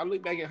minute. If I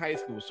look back in high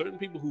school, certain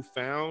people who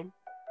found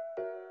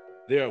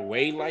their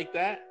way like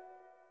that,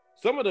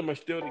 some of them are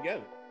still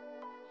together.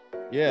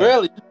 Yeah.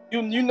 Really?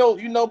 You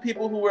know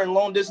people who were in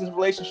long distance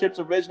relationships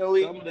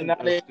originally, Some of and them now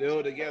are they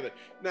still together.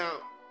 Now,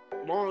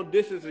 long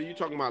distance, are you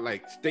talking about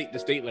like state to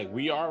state like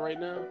we are right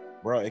now?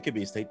 Bro, it could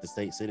be state to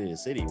state, city to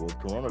city. With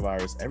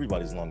coronavirus,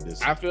 everybody's long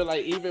distance. I feel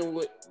like even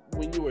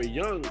when you were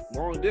young,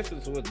 long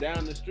distance was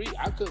down the street.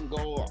 I couldn't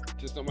go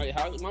to somebody's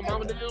house. My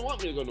mama didn't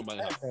want me to go to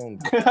nobody's house.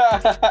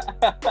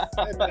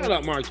 Shut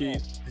up,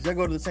 Marquise. Did y'all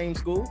go to the same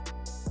school?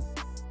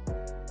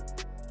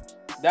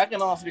 That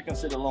can also be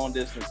considered long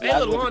distance. It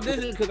was long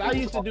distance because I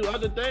used to do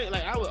other things.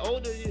 Like I was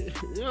older, you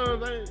know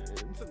what I'm saying?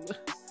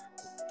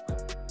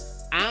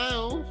 I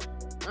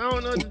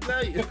don't know what to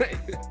tell you.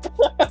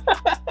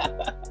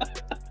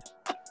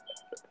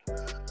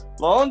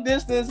 Long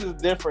distance is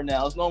different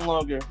now. It's no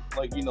longer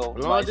like, you know.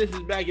 Long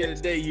distance back in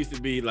the day used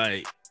to be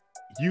like,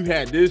 you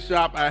had this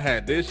shop, I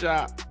had this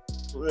shop,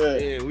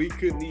 and we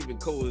couldn't even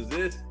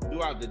coexist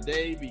throughout the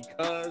day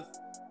because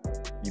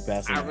You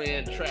passing? I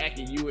ran track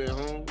and you went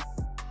home.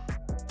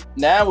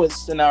 Now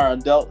it's in our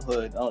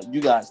adulthood. You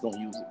guys don't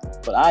use it,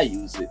 but I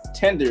use it.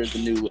 Tinder is the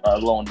new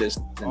long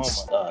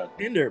distance.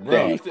 Tinder,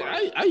 bro.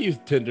 I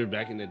used Tinder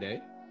back in the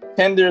day.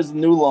 Tinder is the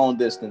new long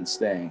distance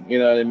thing. You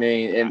know what I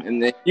mean?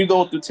 And then you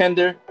go through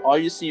Tinder, all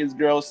you see is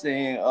girls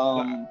saying,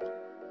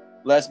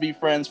 let's be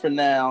friends for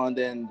now, and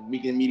then we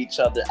can meet each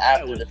other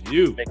after. That was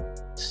you.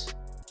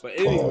 But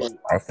anyway,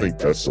 I think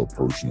that's a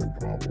personal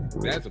problem,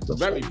 bro. that's a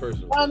very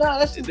personal. Why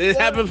not? It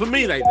happened for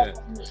me like that.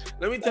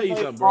 Let me tell you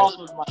something, bro.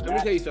 Let me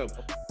tell you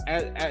something.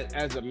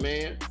 As a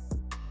man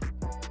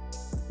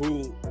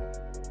who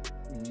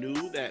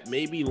knew that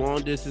maybe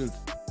long distance,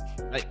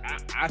 like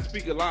I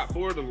speak a lot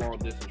for the long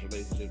distance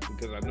relationships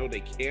because I know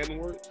they can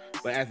work,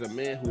 but as a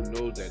man who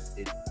knows that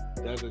it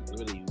doesn't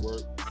really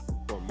work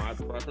for my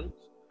preference,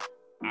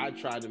 I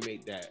try to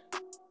make that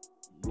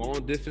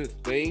long distance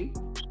thing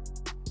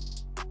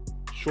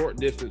short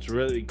distance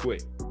really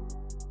quick.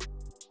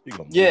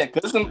 Yeah,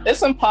 because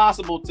it's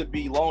impossible to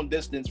be long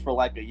distance for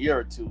like a year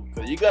or two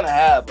because you're gonna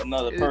have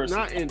another person. It's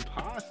not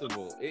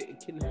impossible. It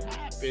can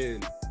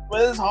happen.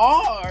 But it's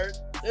hard.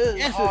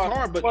 It's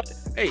hard, but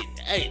hey,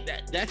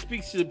 that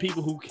speaks to the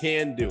people who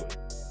can do it.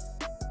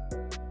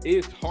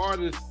 It's hard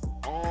as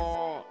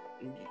all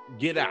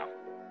get out.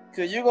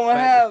 Because you're gonna But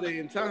have at the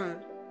same time,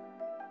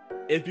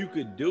 if you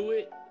could do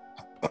it,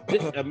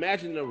 just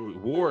imagine the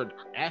reward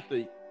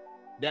after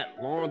that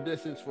long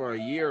distance for a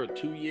year or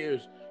 2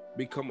 years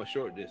become a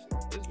short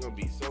distance. It's gonna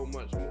be so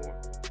much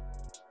more.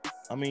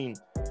 I mean,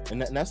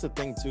 and that's the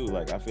thing too.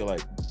 Like, I feel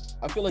like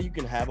you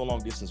can have a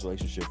long distance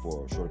relationship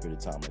for a short period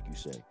of time, like you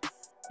say,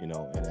 you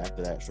know, and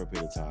after that short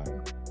period of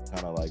time,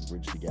 kind of like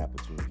bridge the gap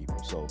between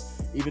people. So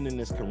even in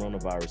this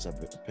coronavirus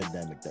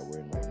pandemic that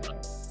we're in right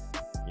now,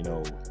 you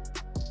know,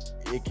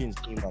 it can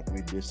seem like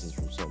we're distant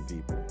from some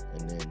people,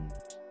 and then,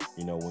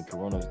 you know, when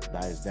Corona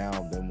dies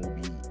down, then we'll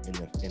be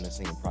in the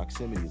same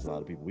proximity as a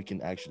lot of people. We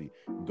can actually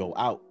go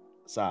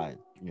outside,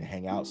 you know,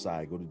 hang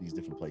outside, go to these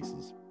different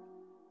places,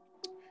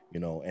 you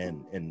know,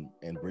 and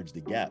bridge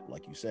the gap,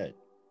 like you said.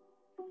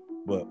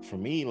 But for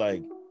me,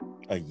 like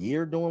a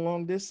year doing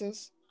long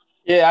distance.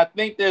 Yeah, I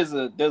think there's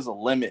a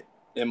limit,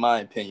 in my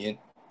opinion.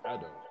 I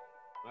don't.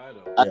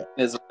 I think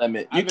there's a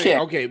limit. You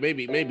can't. Okay,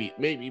 maybe.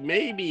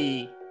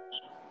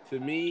 To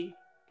me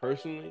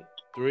personally,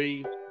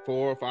 3,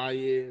 4, 5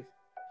 years.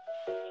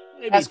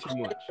 Maybe That's too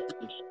much.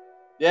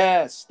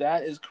 Yes,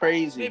 that is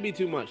crazy. Maybe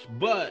too much.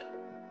 But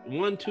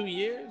 1, 2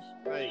 years,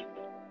 like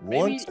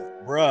Once,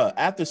 bruh,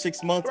 after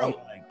 6 months, Bro, I'm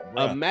like,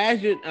 bruh.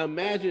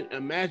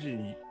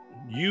 Imagine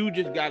you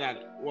just got out.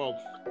 Well,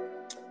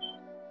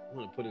 I'm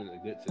gonna put it in a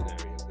good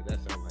scenario because that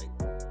sounds like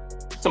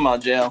Talking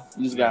about jail.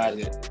 You just got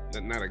it.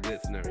 not a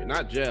good scenario,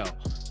 not jail,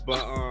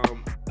 but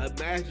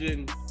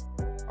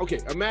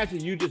imagine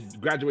you just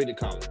graduated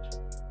college,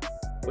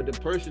 but the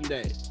person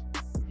that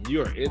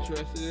you're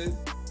interested in,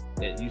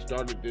 that you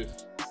started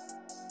this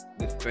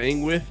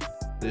thing with,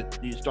 that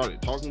you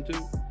started talking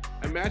to,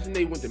 imagine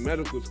they went to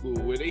medical school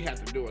where they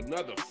have to do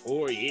another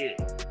 4 years.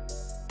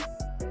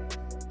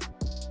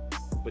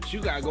 But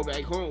you gotta go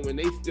back home when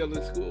they still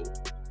in school.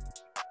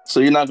 So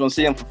you're not gonna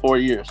see him for 4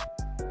 years.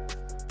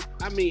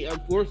 I mean,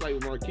 of course, like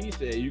Marquis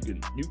said, you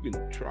can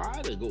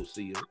try to go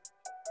see him.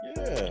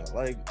 Yeah,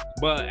 like,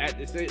 But at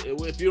the same,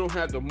 if you don't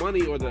have the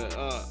money or if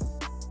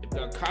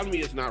the economy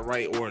is not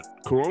right or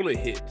Corona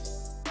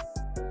hits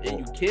and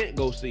you can't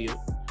go see him,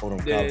 hold on,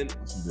 then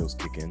college bills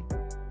kick in.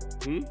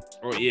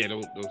 Oh yeah,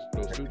 those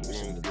student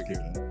loans kick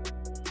in.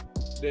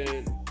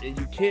 Then and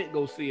you can't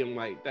go see him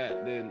like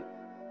that, then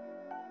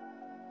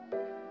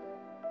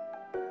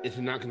it's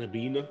not gonna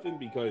be nothing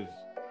because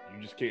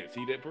you just can't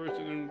see that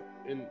person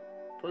in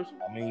person.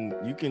 I mean,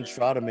 you can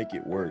try to make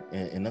it work,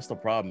 and that's the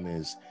problem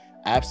is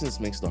absence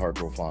makes the heart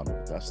grow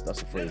fonder. That's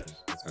a phrase.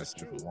 Yes, that's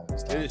true. It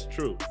It is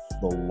true.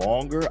 The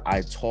longer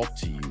I talk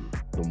to you,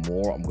 the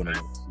more I'm gonna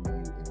see you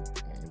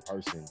in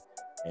person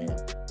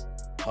and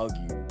hug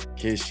you,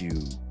 kiss you.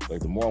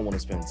 Like, the more I want to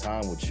spend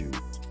time with you,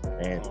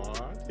 and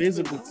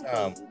physical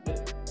time.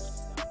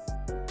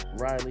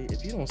 Riley,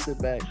 if you don't sit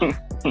back,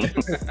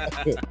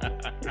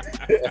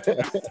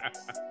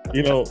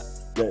 you know,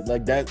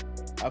 that.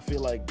 I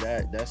feel like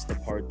that's the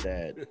part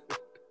that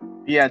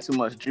He had too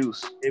much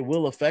juice. it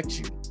will affect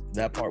you.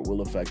 That part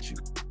will affect you,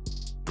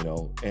 you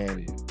know.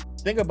 And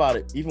think about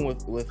it, even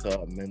with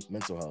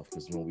mental health,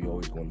 because we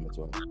always go into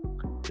mental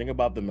health. Think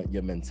about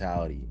your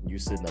mentality. You're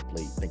sitting up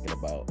late thinking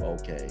about,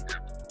 okay,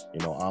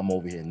 I'm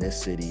over here in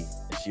this city,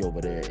 and she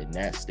over there in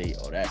that state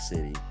or that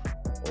city,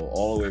 or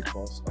all the way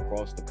across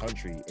the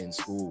country in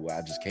school where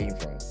I just came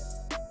from.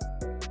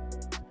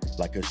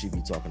 Like, could she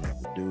be talking to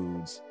other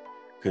dudes?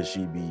 Could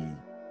she be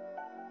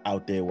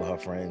out there with her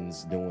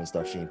friends doing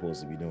stuff she ain't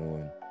supposed to be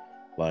doing?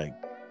 Like,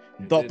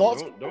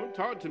 thoughts. Don't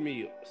talk to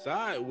me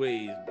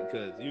sideways,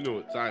 because you know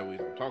what sideways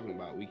I'm talking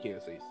about. We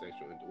can't say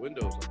sexual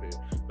innuendos up here.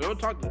 But don't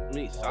talk to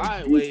me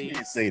sideways. You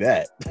can't say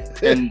that.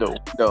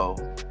 Innuendo.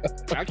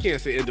 I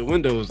can't say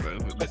innuendos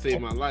to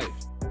save my life.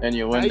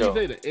 Innuendo. How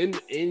you say that?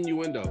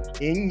 Innuendo.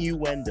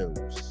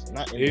 Innuendos.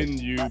 Not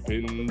Innuendo.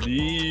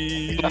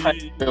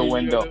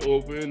 Innuendo.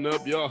 Open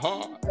up your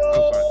heart.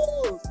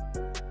 No.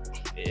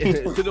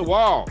 To the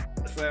wall.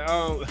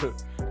 So,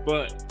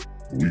 but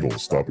We gonna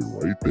stop it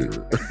right there.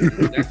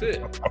 that's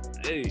it.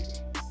 Hey,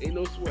 ain't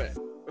no sweat.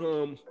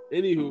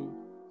 Anywho.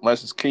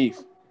 Unless it's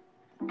Keith.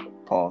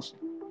 Pause.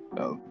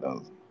 That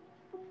was...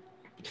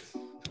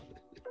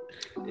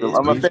 This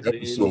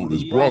episode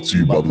is brought to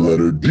you by the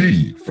letter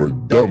D for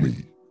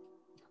dummy.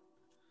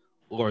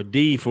 Or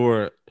D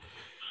for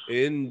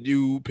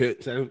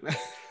independent.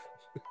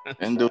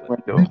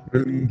 Innuendo.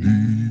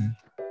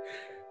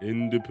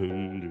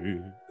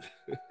 Independent.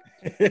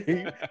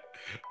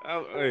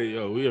 Hey,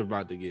 yo, we are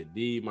about to get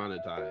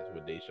demonetized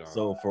with Deshaun.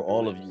 So for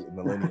all of you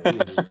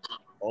millennials,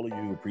 all of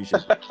you who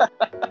appreciate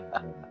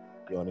that,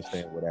 you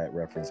understand where that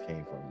reference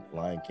came from.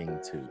 Lion King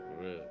 2.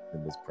 Real.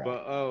 In this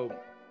But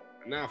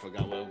now I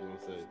forgot what I was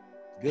gonna say.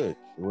 Good.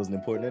 It wasn't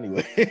important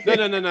anyway.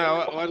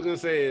 No. What I was gonna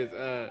say is,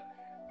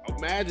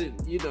 imagine,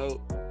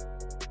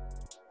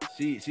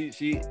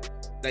 she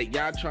like,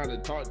 y'all trying to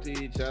talk to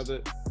each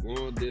other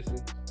long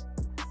distance,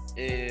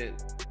 and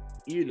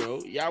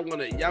y'all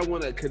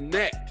wanna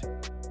connect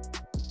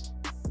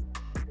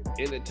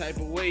in the type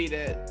of way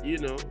that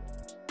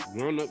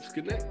grown-ups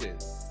connect in.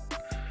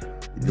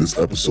 This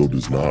episode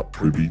is not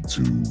privy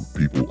to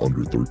people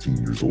under 13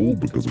 years old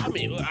because of.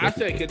 I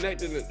said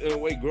connect in a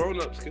way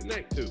grown-ups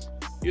connect to.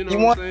 You know, you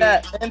want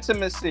that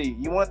intimacy.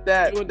 You want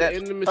that. You want that the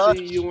intimacy. touch.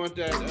 You want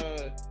that.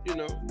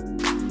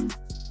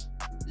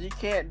 You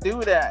can't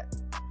do that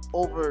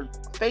over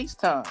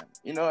FaceTime.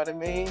 You know what I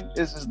mean?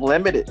 This is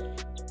limited.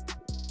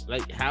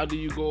 Like, how do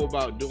you go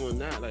about doing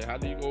that? Like, how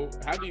do you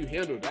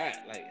handle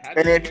that? Like, how do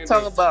And you if you're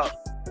talking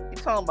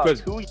about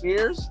 2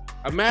 years,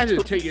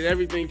 imagine taking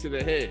everything to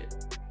the head.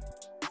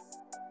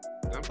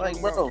 I'm like,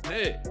 talking bro, about the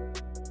head.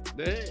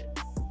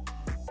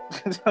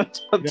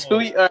 2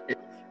 years.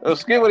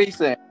 Let's get what he's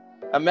saying.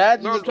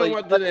 Imagine. No, I'm talking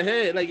about to the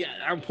head. Like,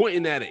 I'm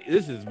pointing at it.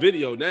 This is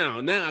video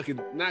now. Now I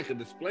can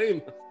display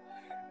my,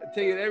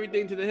 taking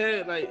everything to the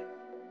head. Like,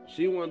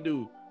 she want to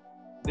do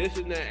this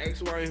and that,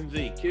 X, Y, and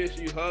Z. Kiss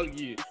you, hug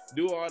you,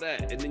 do all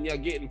that, and then y'all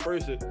get in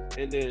person,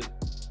 and then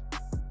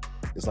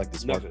it's like the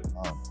spark.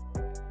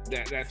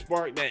 That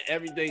spark, that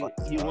everything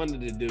he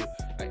wanted to do.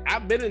 Like,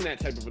 I've been in that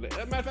type of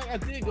relationship. As a matter of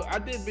fact,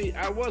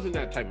 I was in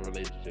that type of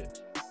relationship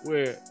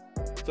where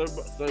a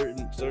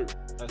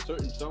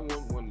certain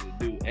someone wanted to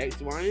do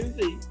X, Y, and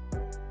Z,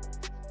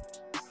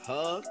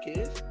 hug,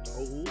 kiss,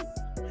 hold,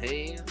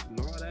 hands, and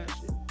all that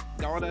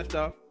shit, all that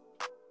stuff,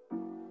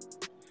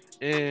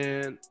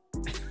 and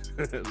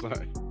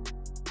sorry,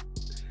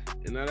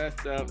 and all that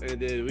stuff, and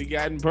then we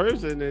got in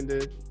person, and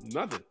then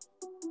nothing.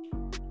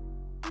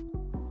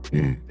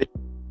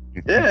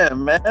 Yeah,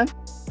 man.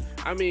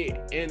 I mean,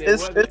 and it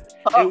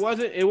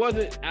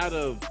wasn't out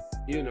of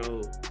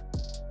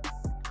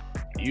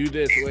you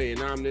this way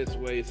and I'm this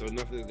way, so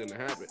nothing's gonna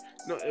happen.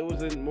 No, it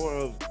was in more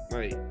of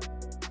like,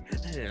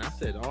 man, I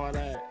said all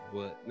that,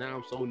 but now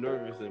I'm so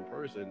nervous in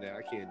person that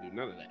I can't do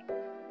none of that.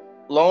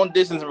 Long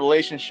distance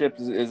relationship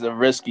is a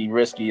risky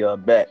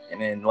bet,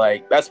 and then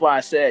like that's why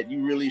I said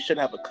you really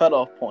shouldn't have a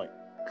cutoff point.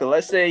 Cause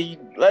let's say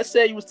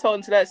you was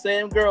talking to that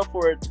same girl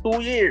for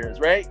 2 years,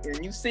 right?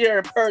 And you see her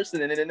in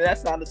person, and then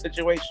that's not the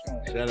situation.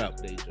 Shut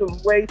up, Deja. You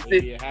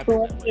wasted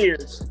 2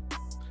 years.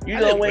 You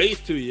don't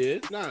waste 2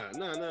 years. Nah.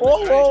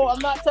 Whoa, I'm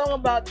not talking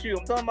about you.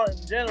 I'm talking about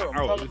in general.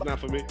 It's not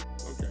for me.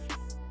 Okay.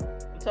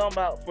 I'm talking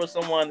about for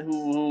someone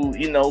who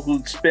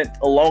spent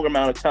a longer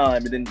amount of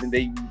time, and then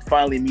they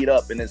finally meet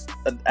up, and it's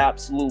an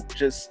absolute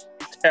just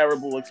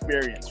terrible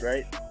experience,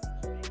 right?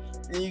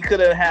 You could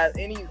have had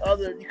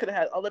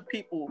other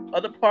people,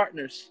 other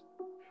partners.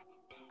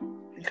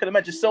 You could have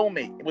met your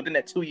soulmate within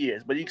that 2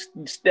 years, but you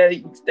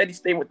steady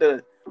stay with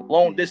the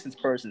long distance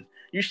person.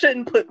 You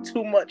shouldn't put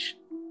too much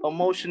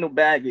emotional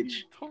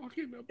baggage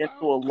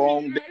into a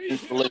long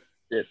distance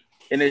relationship,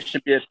 and it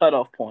should be a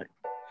cutoff point.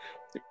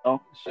 You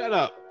know? Shut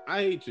up!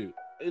 I hate you.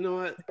 You know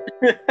what?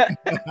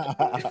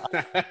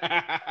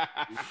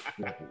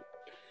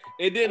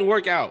 It didn't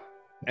work out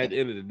at the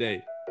end of the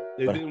day.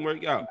 It didn't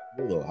work out.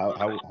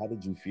 How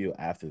did you feel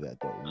after that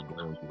though? You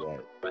going through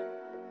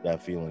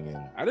that feeling,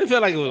 and I didn't feel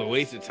like it was a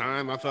waste of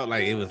time. I felt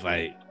like it was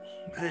like,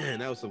 man,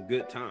 that was some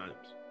good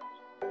times.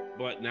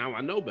 But now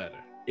I know better.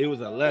 It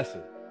was a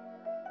lesson,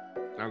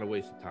 not a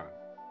waste of time.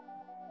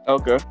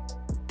 Okay.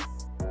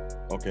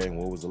 Okay, and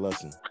what was the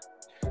lesson?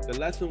 The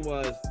lesson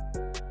was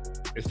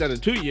instead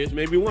of 2 years,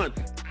 maybe 1.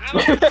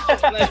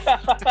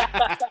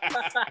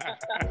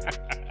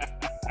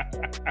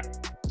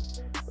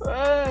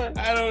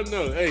 I don't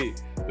know. Hey,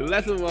 the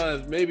lesson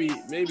was maybe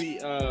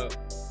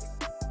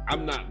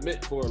I'm not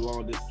meant for a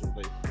long distance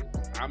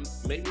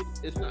relationship. Maybe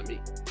it's not me.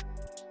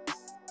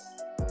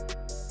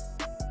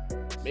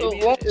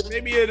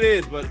 Maybe it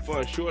is, but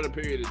for a shorter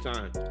period of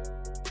time,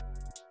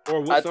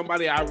 or with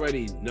somebody I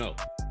already know,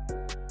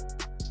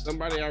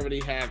 somebody I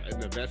already have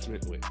an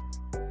investment with.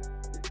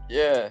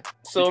 Yeah.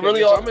 So Because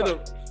really, if all. I'm in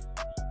a,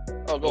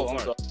 Oh, go. I'm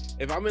sorry. sorry.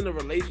 If I'm in a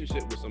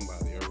relationship with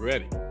somebody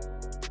already,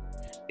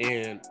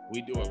 and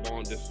we do a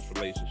long distance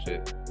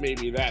relationship,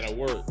 maybe that'll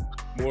work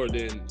more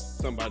than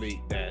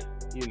somebody that,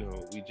 you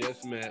know, we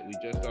just met, we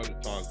just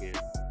started talking,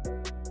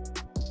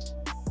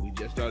 we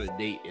just started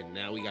dating, and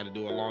now we got to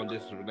do a long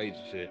distance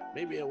relationship.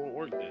 Maybe it won't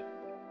work then.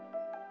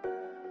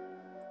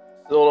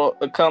 So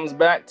it comes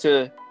back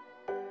to,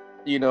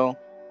 you know,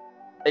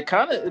 it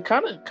kind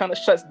of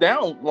shuts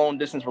down long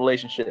distance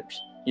relationships.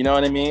 You know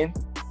what I mean?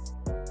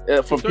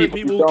 For Certain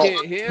people who don't,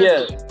 can't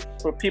handle it.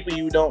 for people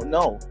you don't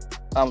know.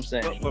 I'm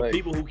saying, But for like,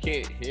 people who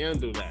can't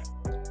handle that,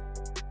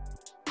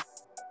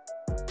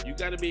 you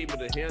got to be able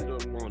to handle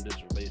a long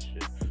distance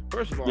relationship.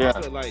 First of all, Yeah.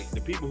 I feel like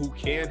the people who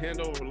can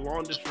handle a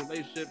long distance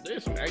relationship,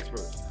 there's some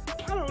experts.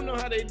 I don't know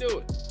how they do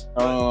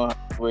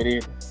it, with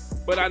it.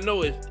 but I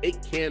know it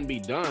can be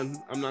done.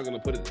 I'm not gonna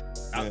put it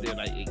out there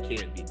like it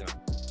can't be done.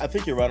 I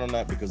think you're right on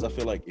that because I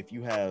feel like if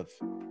you have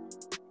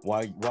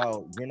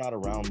while you're not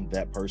around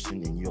that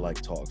person and you're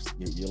like talking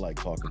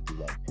through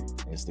like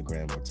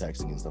Instagram or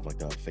texting and stuff like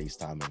that,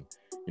 FaceTiming,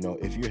 you know,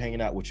 if you're hanging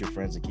out with your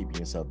friends and keeping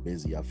yourself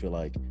busy, I feel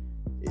like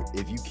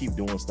if you keep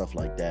doing stuff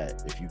like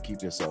that, if you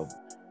keep yourself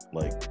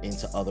like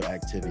into other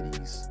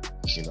activities,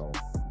 you know,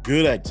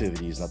 good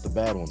activities, not the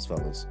bad ones,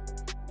 fellas.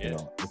 Yeah. You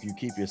know, if you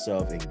keep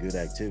yourself in good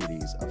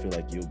activities, I feel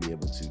like you'll be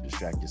able to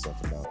distract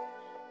yourself enough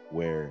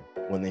where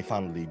when they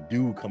finally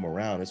do come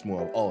around, it's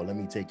more of, oh, let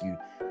me take you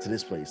to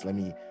this place. Let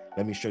me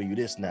show you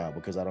this now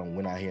because I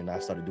went out here and I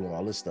started doing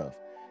all this stuff.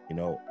 You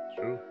know,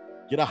 True.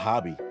 Get a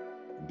hobby.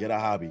 You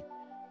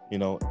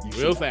know,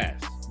 Real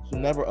fast. You should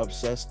never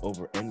obsess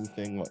over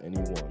anything or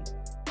anyone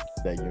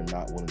that you're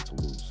not willing to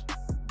lose.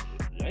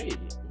 Hey,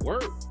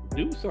 work.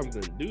 Do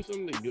something.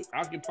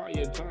 Occupy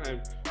your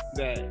time.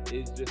 That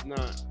is just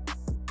not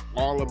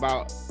all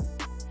about.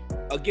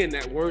 Again,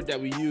 that word that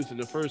we used in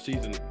the first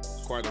season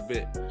quite a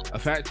bit.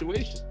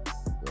 Infatuation.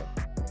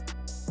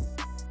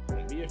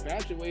 Be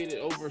infatuated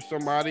over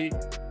somebody.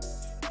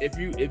 If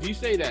you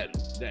say that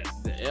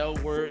the L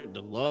word,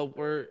 the love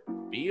word,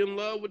 be in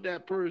love with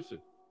that person.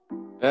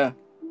 Yeah.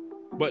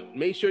 But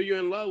make sure you're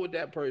in love with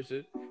that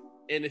person.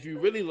 And if you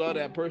really love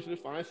that person,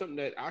 find something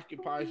that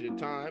occupies your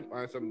time.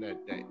 Find something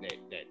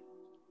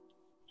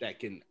that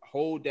can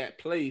hold that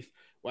place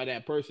while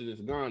that person is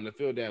gone to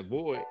fill that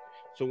void.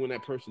 So when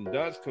that person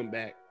does come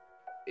back,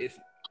 it's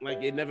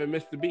like it never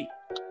missed a beat.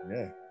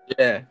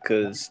 Yeah,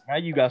 because now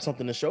you got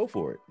something to show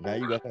for it. Now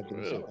you got something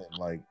to show him.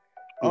 Like,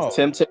 oh,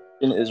 temptation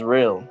is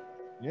real.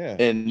 Yeah.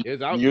 And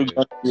It's out you're there.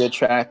 going to be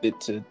attracted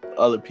to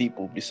other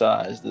people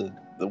besides the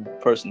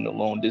person in the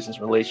long distance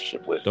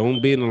relationship with.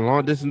 Don't be in a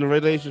long distance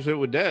relationship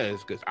with Dez,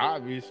 because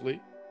obviously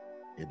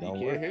it he don't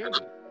can't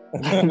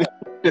work. handle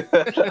it.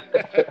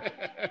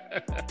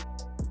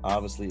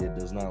 Obviously, it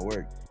does not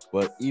work.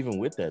 But even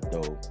with that,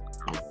 though,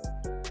 you know,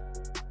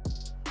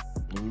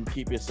 when you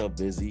keep yourself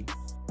busy,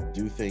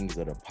 do things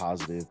that are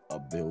positive,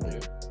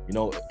 upbuilding. You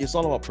know, it's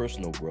all about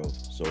personal growth.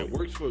 So It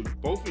works for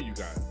both of you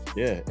guys.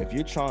 yeah, if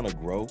you're trying to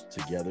grow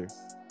together,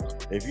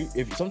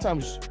 if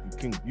sometimes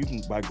you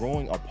can by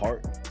growing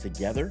apart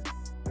together,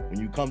 when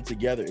you come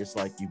together, it's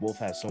like you both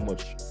have so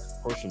much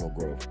personal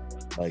growth.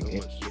 Like So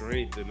much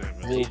strength in that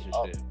build up.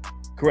 relationship.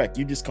 Correct.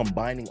 You're just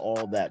combining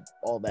all that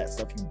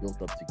stuff you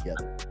built up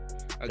together.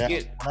 Now,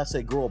 Again, when I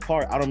say grow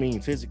apart, I don't mean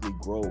physically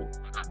grow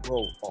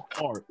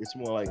apart. It's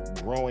more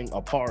like growing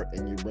apart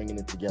and you're bringing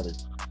it together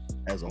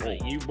as a whole.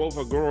 like you both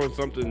are growing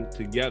something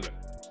together.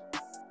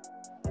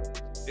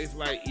 It's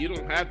like you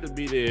don't have to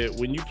be there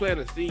when you plant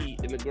a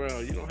seed in the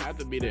ground. You don't have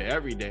to be there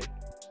every day,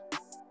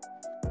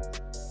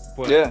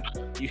 but Yeah.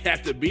 you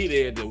have to be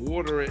there to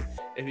water it.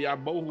 If y'all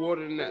both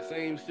watering that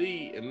same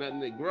seed and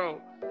letting it grow,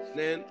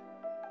 then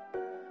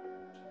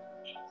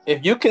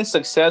If you can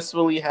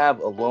successfully have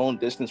a long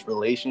distance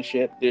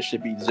relationship, there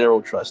should be zero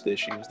trust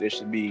issues. There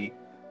should be,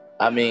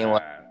 I mean,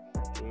 like,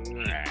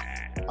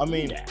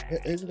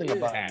 Here's the thing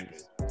about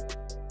it.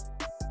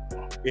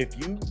 If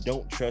you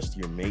don't trust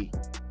your mate,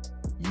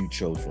 you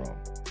chose wrong.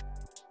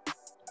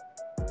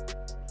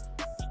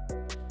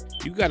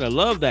 You gotta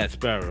love that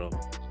sparrow.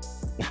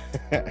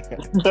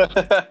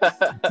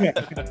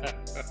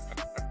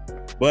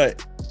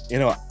 But you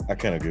know, I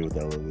kind of agree with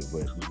that a little bit.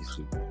 But he's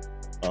stupid.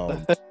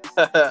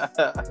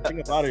 The thing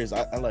about it is,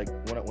 I like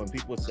when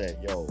people say,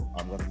 "Yo,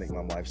 I'm gonna make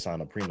my wife sign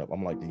a prenup."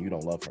 I'm like, then you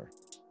don't love her.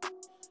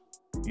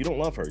 You don't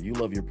love her. You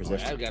love your That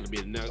possession. gotta be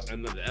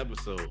another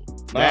episode.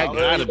 Nah, That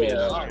gotta be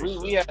another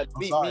we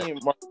episode. had me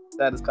and Mark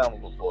had this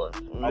comment before.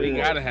 We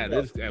gotta have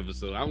this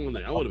episode. I want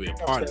to be a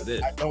part of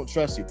this. I don't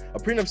trust you. A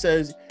prenup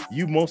says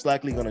you most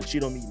likely gonna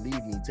cheat on me,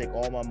 leave me, take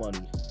all my money,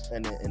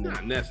 and then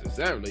Not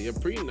necessarily. A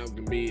prenup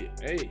can be,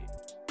 hey,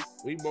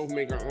 we both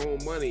make our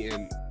own money,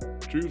 and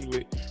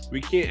truthfully,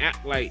 we can't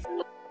act like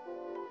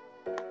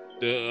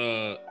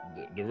the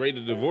rate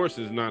of divorce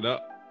is not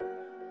up.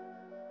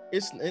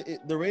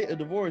 the rate of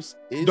divorce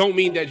is. Don't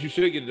mean that you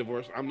should get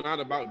divorced. I'm not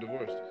about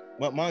divorce.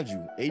 But mind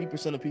you,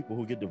 80% of people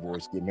who get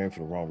divorced get married for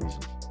the wrong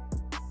reasons.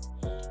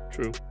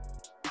 True.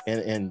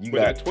 And you But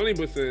got that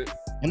 20%.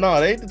 no,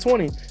 it ain't the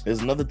 20. There's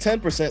another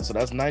 10%, so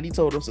that's 90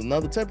 total. So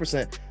another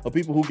 10% of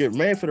people who get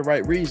married for the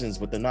right reasons,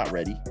 but they're not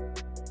ready.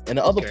 And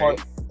the other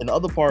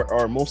part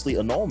are mostly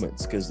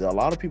annulments, because a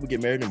lot of people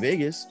get married in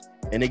Vegas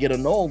and they get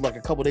annulled like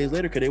a couple days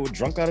later because they were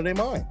drunk out of their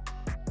mind.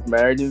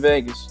 Married in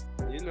Vegas.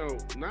 You know,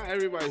 not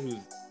everybody who's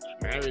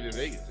married in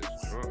Vegas is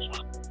drunk.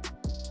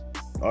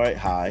 All right,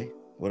 hi,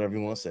 whatever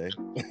you want to say.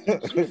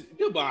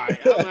 Goodbye.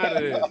 I'm out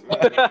of this.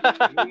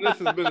 This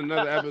has been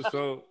another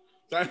episode.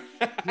 Like,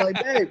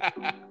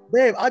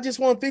 babe, I just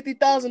want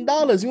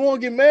 $50,000. You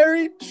want to get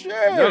married?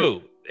 Sure.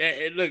 No.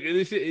 And look,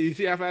 you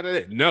see how far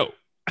that is? No.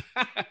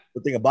 The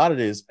thing about it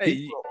is,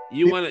 Hey,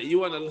 you wanna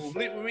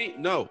sleep with me?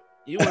 No.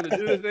 You wanna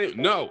do this thing?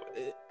 No.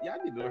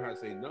 Y'all need to learn how to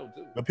say no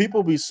too. but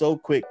people be so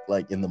quick,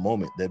 like in the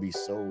moment, they be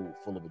so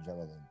full of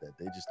adrenaline that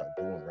they just start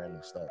doing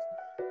random stuff.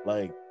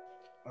 Like,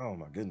 oh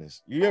my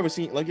goodness, you ever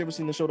seen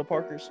the show The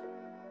Parkers?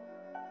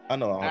 I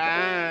know.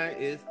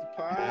 It's the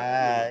part.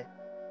 Hi.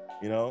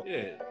 You know,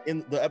 Yeah.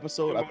 in the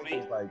episode, I Come on, think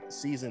it was like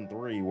season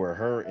 3, where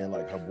her and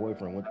like her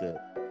boyfriend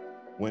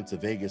went to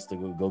Vegas to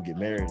go get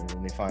married, and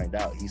then they find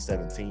out he's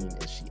 17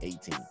 and she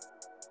 18,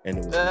 and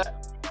it was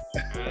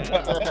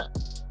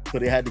so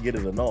they had to get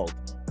it annulled.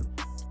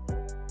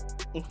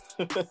 We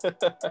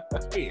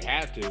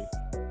have to.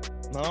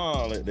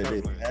 No, they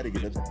had to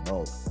get it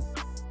annulled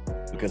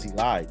because he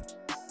lied.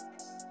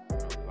 A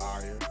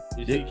liar.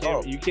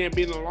 Yeah. You can't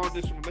be in a long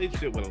distance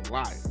relationship with a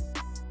liar.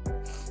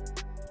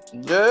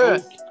 Yeah.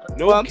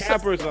 No Well,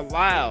 cappers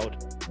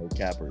allowed. No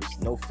cappers,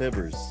 no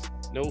fibbers.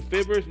 No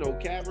fibbers, no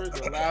cappers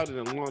allowed in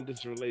a long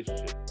distance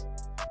relationship.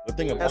 The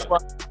thing That's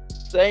about what I'm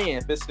saying.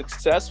 If it's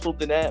successful,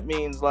 then that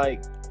means,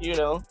 like, you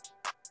know,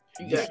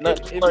 you Yeah, got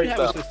nothing if to you worry have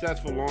a about.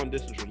 successful long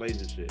distance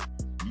relationship,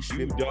 you should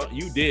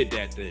you did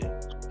that thing.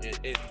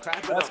 And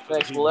clap it That's up for the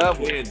next people who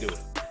level. can do it.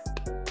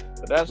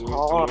 But that's Who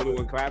hard. the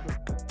one clapping?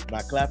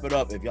 not clap it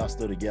up if y'all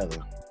still together.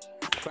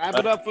 Clap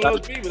it up for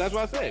those people. That's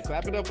what I said.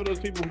 Clap it up for those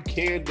people who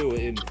can do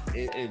it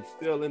and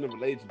still in the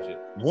relationship.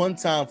 One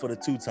time for the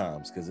 2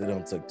 times, because it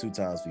done took 2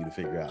 times for you to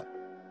figure out.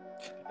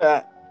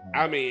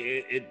 I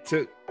mean, it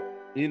took,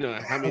 you know,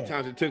 how many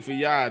times it took for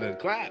y'all to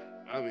clap.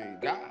 I mean,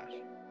 gosh.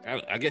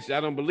 I guess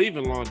y'all don't believe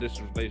in long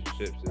distance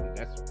relationships, and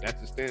that's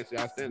the stance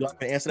y'all stand You on.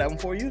 want me to answer that one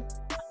for you?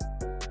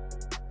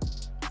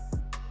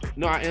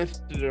 No, I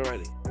answered it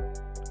already.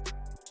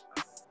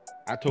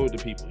 I told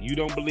the people, you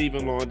don't believe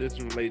in long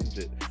distance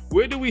relationships.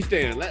 Where do we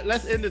stand?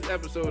 Let's end this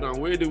episode on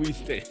where do we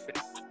stand?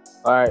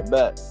 All right,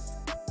 bet.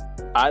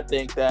 I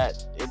think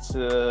that it's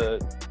a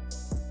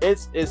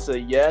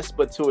yes,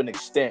 but to an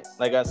extent.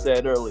 Like I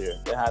said earlier,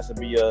 it has to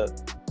be I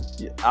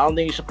don't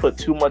think you should put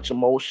too much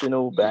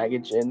emotional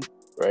baggage in,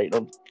 right?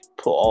 Don't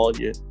put all of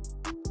it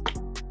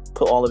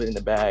in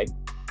the bag.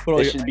 Put all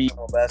It your should be, eggs in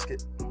a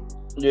basket.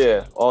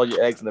 yeah, all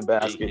your eggs in the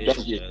basket. Yeah,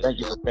 Thank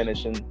you for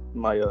finishing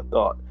my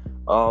thought.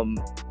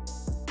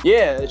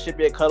 Yeah, it should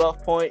be a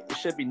cutoff point. It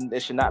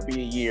should not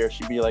be a year. It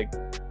should be like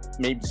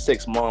maybe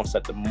 6 months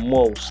at the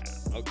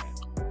most. Okay.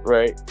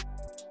 Right.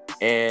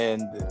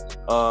 And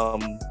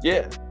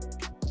yeah,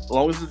 as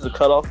long as it's a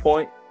cutoff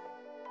point,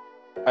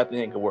 I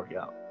think it could work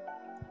out.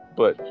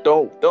 But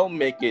don't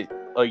make it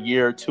a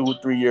year, 2,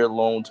 3 year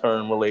long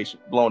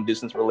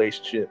distance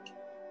relationship,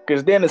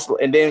 because then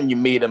you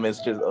meet them,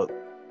 it's just a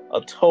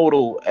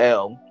total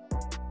L,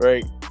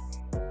 right?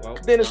 Well,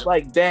 Then it's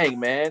like, dang,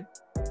 man,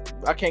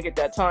 I can't get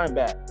that time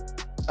back.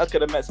 I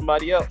could have met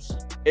somebody else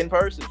in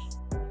person.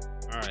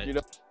 all right. You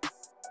know?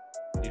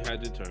 You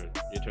had your turn.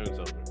 Your turn's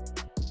over.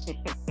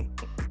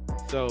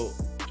 So,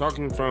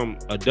 talking from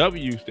a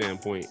W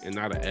standpoint and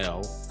not an L,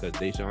 because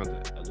Deshaun's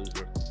a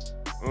loser.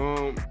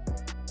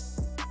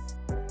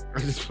 I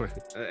just playing.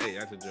 Hey,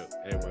 that's a joke.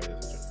 Everybody,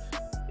 that's a joke.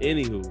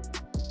 Anywho,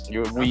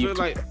 You're I weak. feel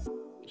like,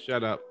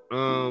 shut up.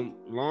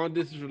 Long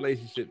distance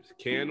relationships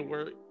can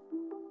work.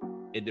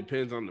 It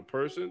depends on the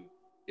person.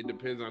 It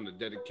depends on the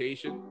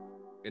dedication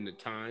and the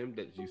time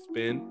that you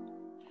spend,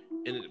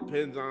 and it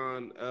depends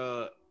on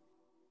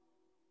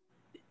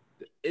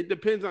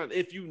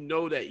if you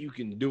know that you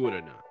can do it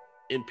or not.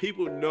 And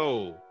people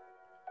know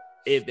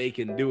if they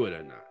can do it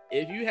or not.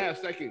 If you have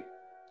second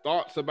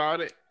thoughts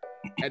about it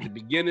at the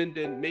beginning,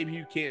 then maybe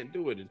you can't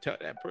do it, and tell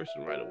that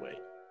person right away.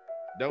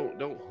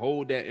 Don't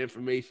hold that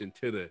information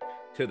to the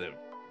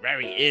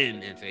very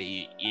end and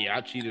say, yeah,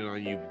 I cheated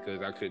on you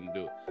because I couldn't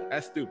do it.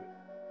 That's stupid.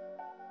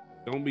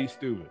 Don't be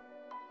stupid.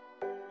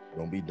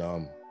 Don't be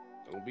dumb.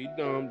 Don't be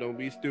dumb. Don't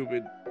be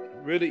stupid.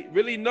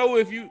 Really know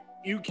if you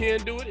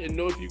can do it, and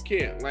know if you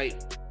can't. Like,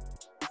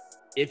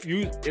 if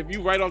you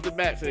right off the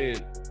bat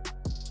saying,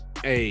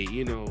 hey,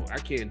 you know, I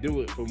can't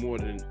do it for more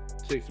than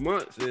 6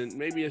 months, then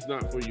maybe it's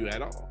not for you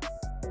at all.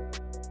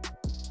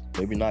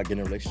 Maybe not get in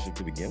a relationship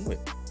to begin with.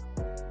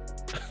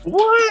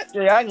 What?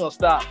 Yeah, I ain't gonna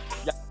stop.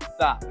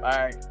 Stop. All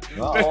right.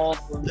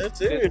 That's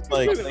serious.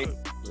 Like,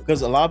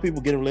 because a lot of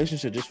people get in a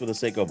relationship just for the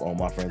sake of, oh,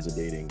 my friends are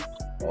dating.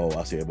 Oh,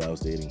 I see everybody else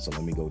dating, so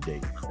let me go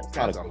date.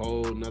 That's a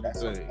whole nother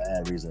thing.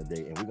 Bad reason to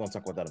date, and we're gonna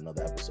talk about that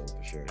another episode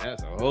for sure.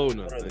 That's a whole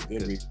nother thing.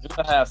 Good reason. You're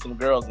gonna have some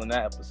girls in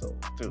that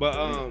episode too.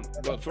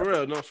 But for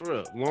real,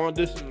 long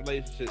distance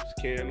relationships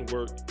can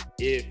work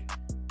if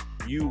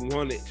you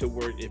want it to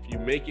work, if you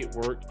make it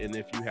work, and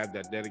if you have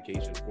that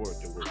dedication for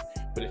it to work.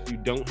 But if you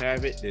don't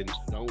have it, then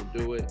don't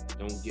do it.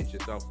 Don't get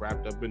yourself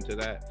wrapped up into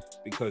that,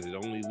 because it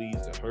only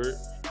leads to hurt.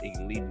 It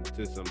can lead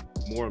to some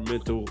more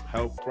mental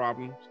health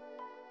problems.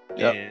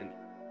 Yep. And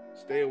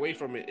stay away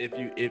from it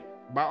if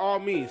by all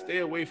means, stay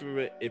away from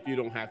it if you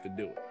don't have to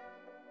do it,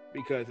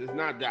 because it's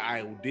not the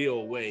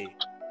ideal way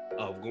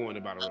of going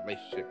about a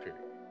relationship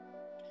period.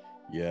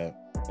 Yeah,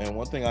 and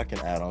one thing I can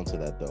add on to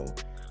that though,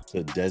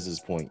 to Dez's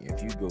point,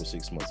 if you go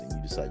 6 months and you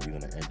decide you're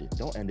gonna end it,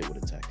 don't end it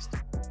with a text.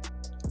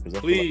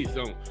 Please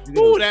don't.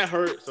 Ooh, that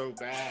hurt so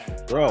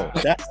bad, bro.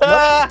 That's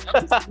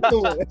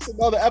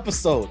another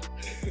episode.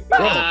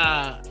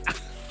 Bro.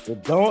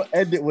 But don't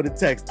end it with a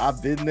text.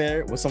 I've been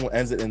there when someone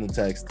ends it in the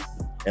text,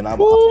 and I'm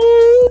you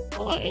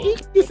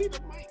see the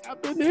mic.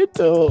 I've been there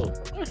too.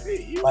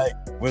 Like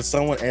when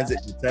someone ends it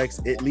in the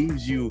text, it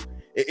leaves you.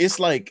 It's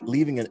like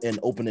leaving an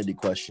open-ended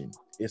question.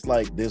 It's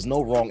like there's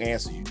no wrong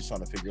answer. You're just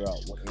trying to figure out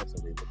what answer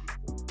they're looking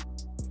for.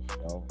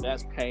 You know?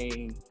 That's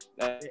pain.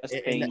 That's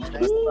pain.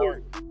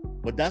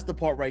 But that's the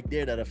part right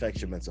there that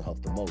affects your mental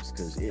health the most,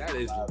 because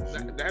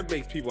that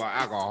makes people an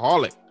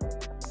alcoholic.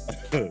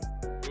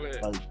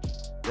 Like,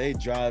 they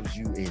drives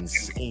you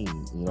insane.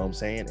 You know what I'm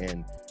saying?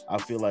 And I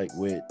feel like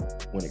when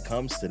it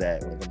comes to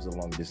that, when it comes to a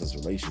long distance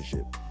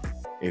relationship,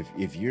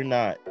 if you're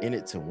not in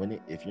it to win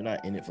it, if you're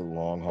not in it for the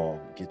long haul,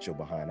 get your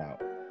behind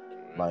out.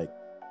 Like,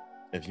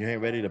 if you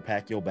ain't ready to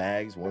pack your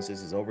bags once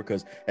this is over,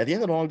 because at the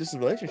end of the long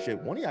distance relationship,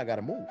 one of y'all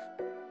gotta move.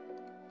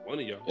 One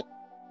of y'all.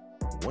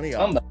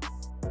 Somebody.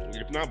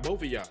 If not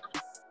both of y'all.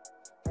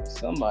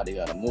 Somebody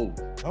gotta move.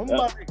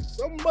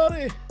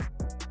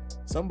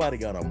 Somebody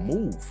gotta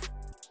move.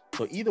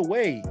 So either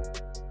way,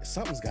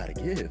 something's gotta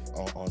give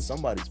on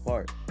somebody's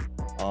part.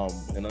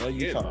 And I know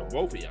you trying to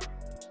both of y'all.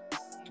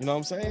 You know what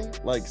I'm saying?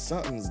 Like,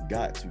 something's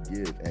got to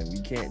give, and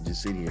we can't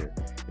just sit here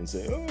and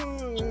say,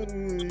 "Oh,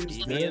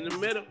 keep me in the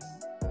middle."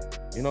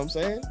 You know what I'm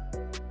saying?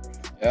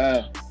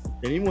 Yeah.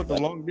 And even with the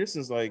long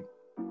distance, like,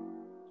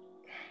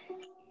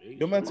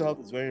 your mental health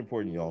is very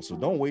important, y'all. So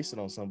don't waste it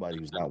on somebody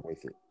who's not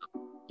worth it.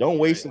 Don't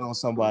waste it on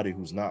somebody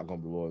who's not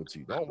gonna be loyal to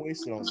you. Don't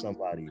waste it on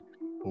somebody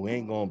who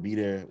ain't gonna be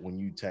there when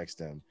you text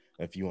them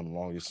if you're in a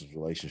long distance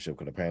relationship,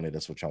 because apparently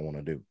that's what y'all want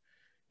to do.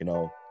 You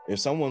know, if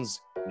someone's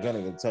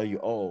gonna tell you,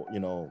 oh, you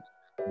know,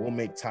 we'll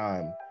make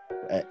time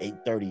at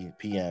 8:30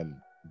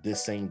 p.m.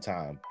 this same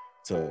time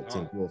to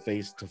do a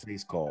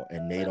face-to-face call,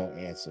 and they don't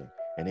answer,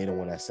 and they don't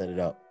want to set it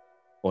up,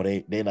 or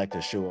they like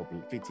to show up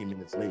 15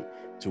 minutes late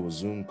to a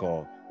Zoom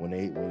call when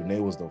they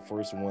was the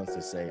first ones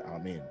to say,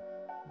 I'm in,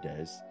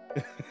 Des.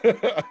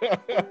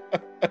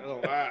 Oh,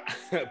 wow.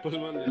 Put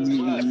him under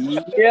the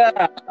bus.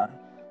 Yeah.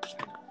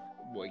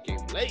 Boy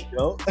came late.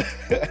 Yo.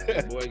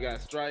 Boy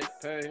got strike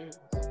pay.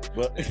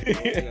 But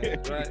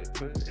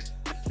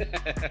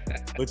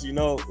but you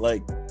know,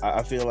 like,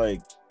 I feel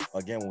like,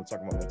 again, when we're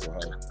talking about mental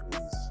health,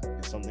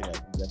 is something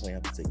that we definitely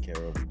have to take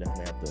care of. We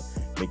definitely have to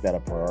make that a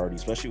priority,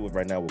 especially with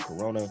right now with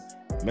Corona.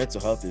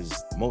 Mental health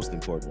is most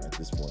important at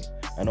this point.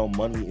 I know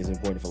money is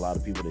important for a lot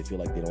of people. They feel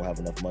like they don't have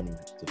enough money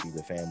to feed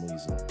their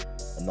families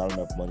and not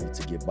enough money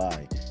to get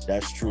by.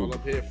 That's true. All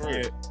up here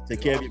first.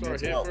 Take care of your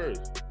mental health.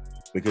 First.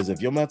 Because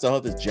if your mental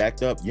health is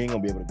jacked up, you ain't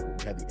gonna be able to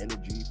have the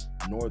energy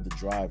nor the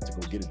drive to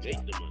go get a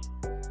job.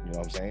 You know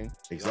what I'm saying?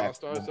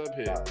 Exactly. It all starts up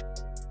here.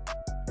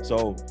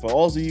 So for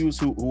all of you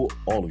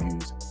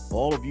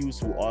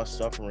who are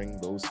suffering,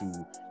 those who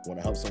want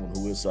to help someone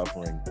who is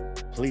suffering,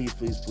 please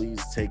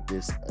take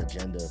this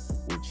agenda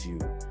with you.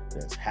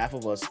 That's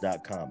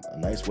halfofus.com, a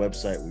nice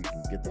website where you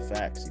can get the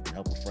facts, you can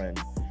help a friend,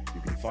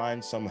 you can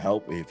find some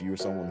help if you're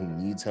someone who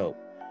needs help,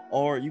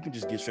 or you can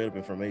just get straight up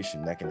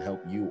information that can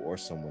help you or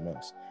someone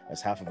else.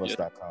 That's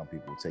halfofus.com,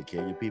 people. Take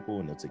care of your people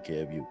and they'll take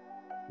care of you.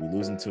 We're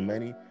losing too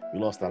many. We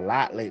lost a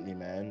lot lately,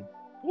 man.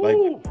 Like,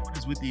 what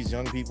is with these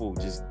young people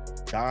just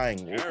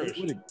dying?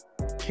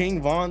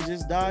 King Von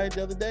just died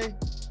the other day.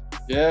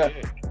 Yeah.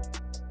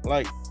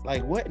 Like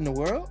what in the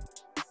world?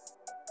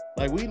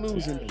 Like, we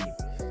losing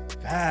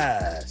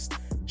fast.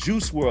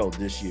 Juice WRLD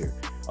this year.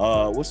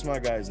 What's my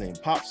guy's name?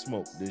 Pop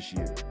Smoke this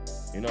year.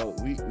 You know,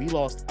 we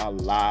lost a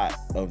lot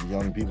of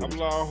young people. A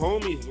lot of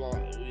homies we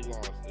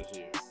lost this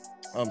year.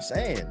 I'm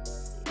saying.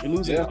 You're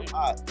losing a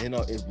lot, you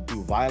know,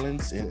 through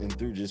violence and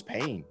through just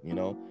pain, you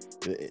know,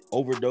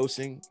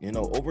 overdosing,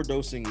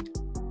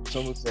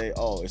 some would say,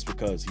 oh, it's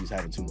because he's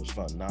having too much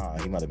fun. Nah,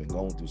 he might have been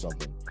going through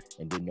something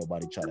and didn't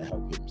nobody try to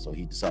help him. So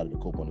he decided to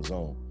cope on his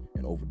own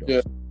and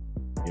overdose,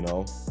 you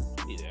know?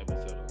 need an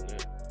episode on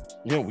that.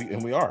 Yeah,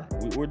 we are.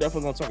 We're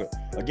definitely gonna talk.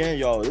 Again,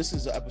 y'all, this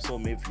is an episode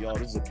made for y'all.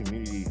 This is a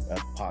community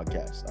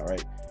podcast. All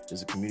right, this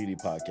is a community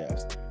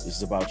podcast. This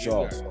is about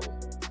y'all. So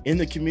in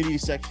the community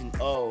section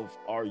of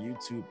our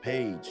YouTube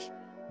page,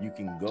 you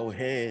can go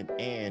ahead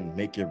and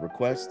make your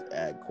request,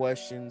 add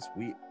questions.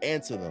 We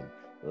answer them.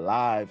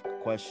 Live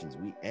questions.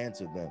 We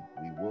answer them.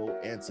 We will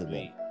answer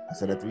them. I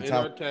said that 3 times. In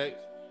our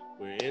text,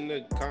 we're in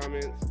the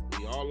comments.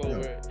 We all over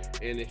it.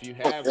 And if you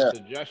have a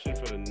suggestion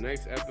for the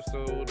next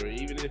episode, or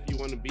even if you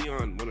want to be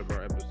on one of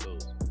our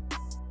episodes,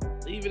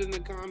 leave it in the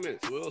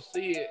comments. We'll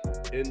see it,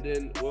 and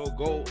then we'll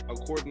go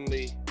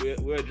accordingly.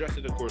 We'll address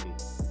it accordingly.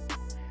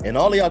 And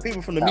all y'all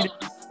people from the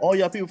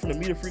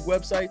Media Freak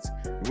websites,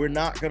 we're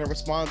not gonna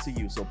respond to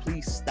you. So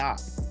please stop.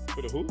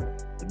 For the who?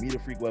 The Media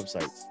Freak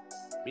websites.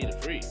 Media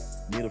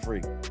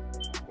Freak.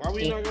 Why are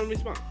we not gonna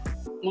respond?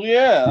 Well,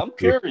 yeah, I'm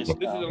curious. This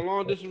is a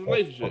long distance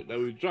relationship that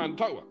we're trying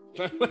to talk about.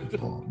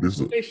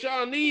 They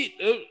sure need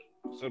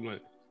something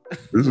like that.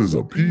 This is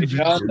a PG.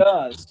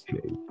 Does.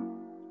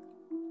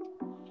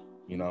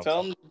 You know.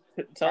 Tell them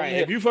right,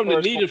 if you're from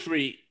the Need a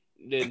Freak,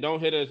 then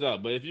don't hit us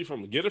up. But if you're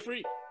from Get a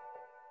Freak,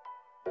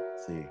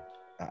 see,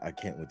 I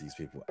can't with these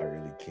people. I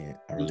really can't.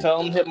 Tell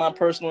them to hit my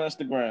personal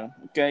Instagram.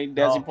 Okay,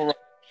 Desi Perez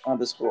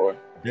 _.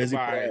 Desi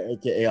Perez,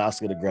 aka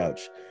Oscar the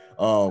Grouch.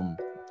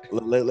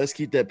 Let's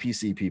keep that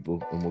PC,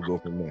 people, and we'll go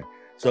from there.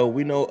 So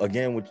we know,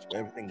 again, with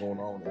everything going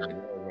on in the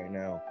world right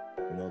now,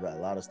 we know that a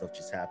lot of stuff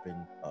just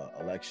happened.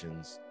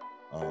 Elections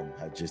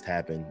have just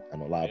happened. I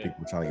know a lot of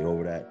people are trying to get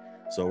over that.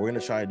 So we're going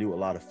to try to do a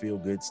lot of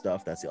feel-good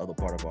stuff. That's the other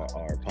part of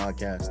our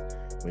podcast.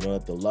 We know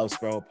that the love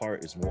spell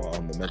part is more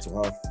on the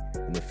mental health,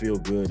 and the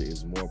feel-good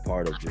is more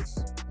part of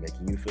just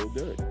making you feel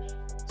good.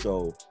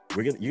 So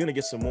you're gonna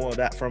get some more of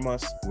that from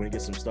us. We're gonna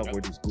get some stuff.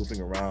 We're just goofing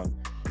around,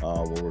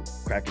 where we're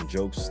cracking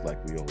jokes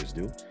like we always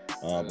do.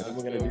 And then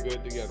we're gonna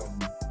good together.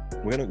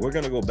 We're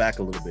gonna go back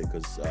a little bit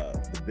because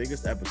the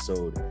biggest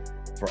episode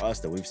for us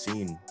that we've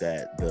seen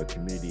that the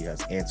community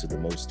has answered the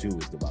most to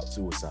is about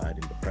suicide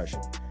and depression.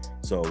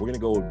 So we're gonna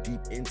go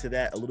deep into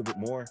that a little bit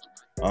more.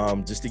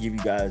 Just to give you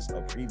guys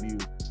a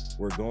preview,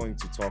 we're going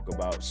to talk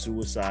about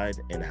suicide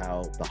and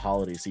how the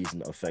holiday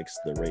season affects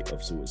the rate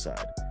of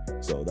suicide.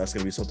 So that's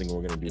gonna be something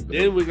we're gonna do.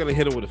 Then we're gonna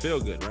hit it with a feel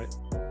good, right?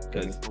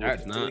 Because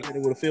that's not hit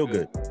it with a feel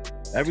good.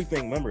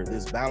 Everything, remember,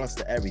 there's balance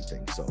to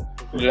everything. So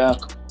yeah,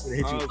 we're gonna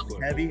hit you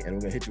with heavy, and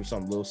we're gonna hit you with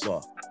something a little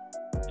soft.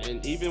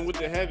 And even with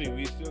the heavy,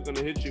 we still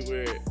gonna hit you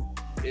where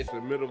it's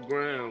a middle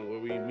ground where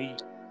we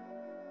meet.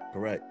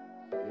 Correct.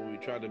 When we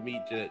try to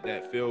meet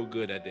that feel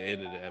good at the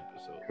end of the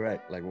episode.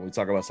 Correct. Like when we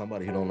talk about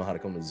somebody who don't know how to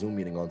come to Zoom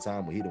meeting on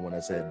time, but he the one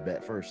that said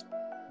bet first.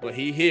 But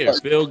he here,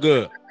 feel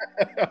good.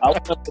 I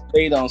want to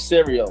debate on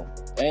cereal.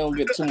 They don't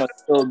get too much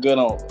feel good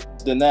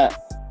than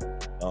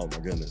that. Oh my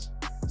goodness.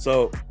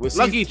 So with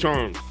Lucky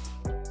Charms.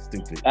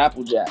 Stupid.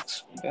 Apple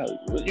Jacks.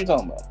 What you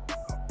talking about?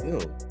 Ew.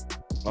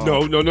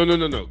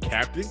 No.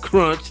 Captain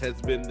Crunch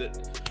has been the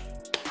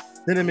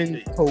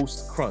Cinnamon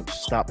Toast Crunch.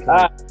 Stop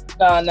playing.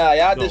 Nah,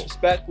 y'all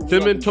disrespectful.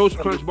 Cinnamon Toast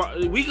Crunch bar.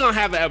 We gonna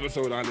have an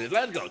episode on this.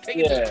 Let's go. Take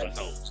it to the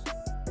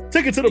episode.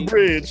 Take it to the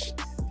bridge.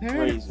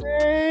 Crazy.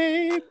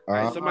 All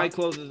right, somebody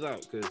close this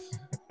out, cause.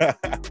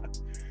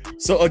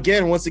 So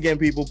once again,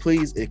 people,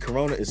 please.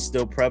 Corona is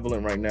still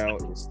prevalent right now.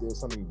 It's still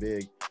something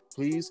big.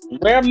 Please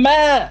wear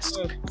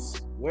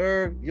masks.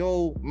 Wear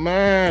your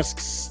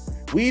masks.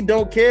 We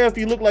don't care if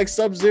you look like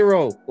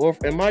Sub-Zero or,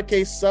 in my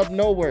case,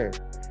 Sub-Nowhere.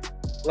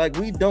 Like,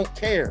 we don't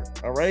care.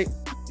 All right.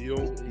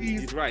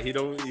 He's right. He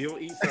don't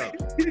eat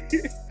subs.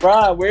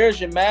 Brian,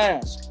 where's your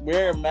mask?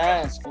 Wear a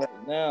mask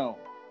right now.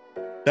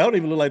 That don't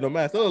even look like no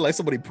mask. That look like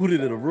somebody put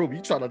it in a room.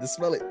 You try not to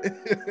smell it.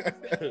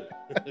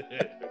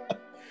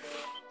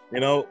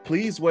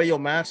 Please wear your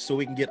mask so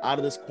we can get out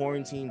of this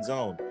quarantine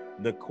zone.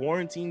 The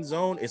quarantine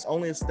zone is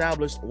only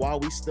established while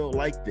we still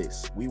like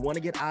this. We want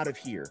to get out of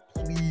here,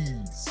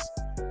 please.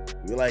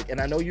 And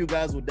I know you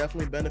guys will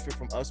definitely benefit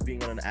from us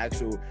being on an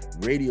actual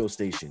radio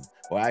station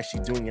or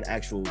actually doing an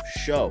actual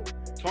show.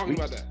 Talking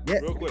about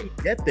that real quick.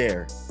 Get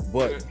there,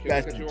 but can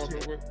I cut you off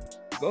real quick?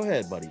 Go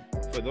ahead, buddy.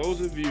 For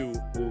those of you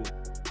who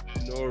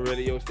know a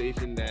radio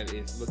station that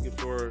is looking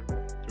for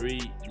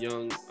 3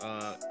 young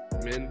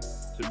men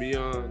to be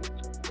on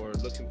or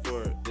looking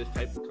for this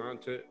type of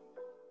content,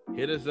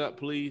 hit us up,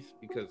 please,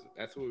 because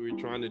that's what we're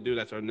trying to do.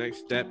 That's our next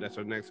step. That's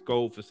our next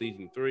goal for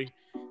season 3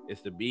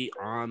 is to be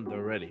on the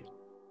radio.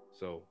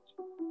 So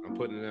I'm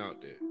putting it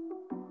out there.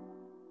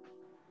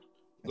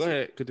 Go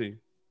ahead, continue.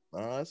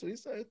 That's what he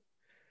said.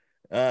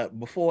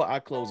 Before I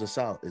close this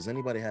out, does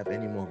anybody have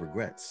any more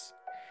regrets?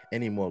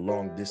 Any more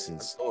long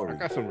distance stories? I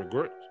got some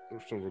regrets.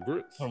 Some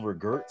regrets. I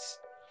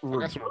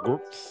got some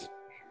regrets.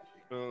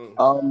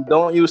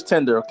 Don't use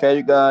Tinder, okay,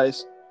 you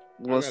guys.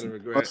 I got a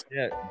regret.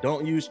 Yeah,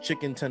 don't use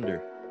chicken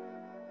tender.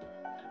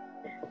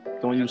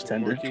 Don't use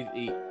Tinder.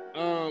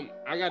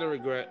 I got a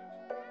regret.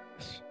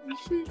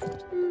 She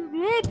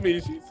loved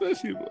me. She said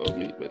she loved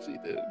me, but she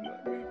didn't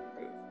love me.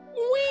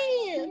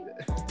 When?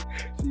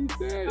 She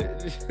said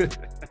it.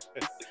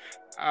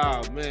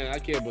 Oh man, I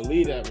can't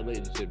believe that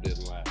relationship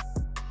didn't last.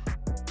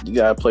 You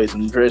gotta play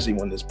some Drizzy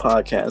when this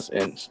podcast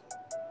ends.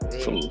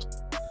 So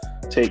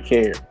take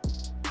care.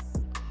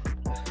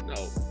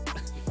 No.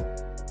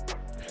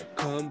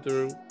 Come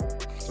through.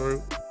 All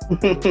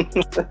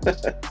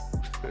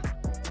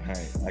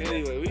right.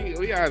 Anyway,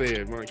 we out of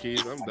here,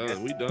 Marquise. I'm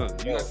done. We done.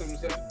 You got something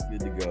to say? Good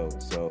to go.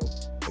 So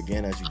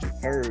again, as you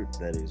just heard,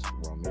 that is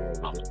Ramiro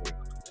over there.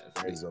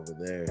 Is over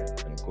there,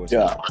 and of course,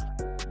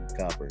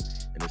 Copper.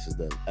 And this is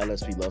the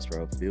LSP Lost for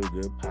a Feel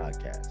Good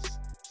podcast.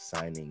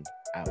 Signing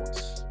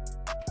out.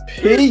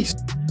 Peace.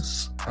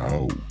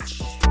 Out.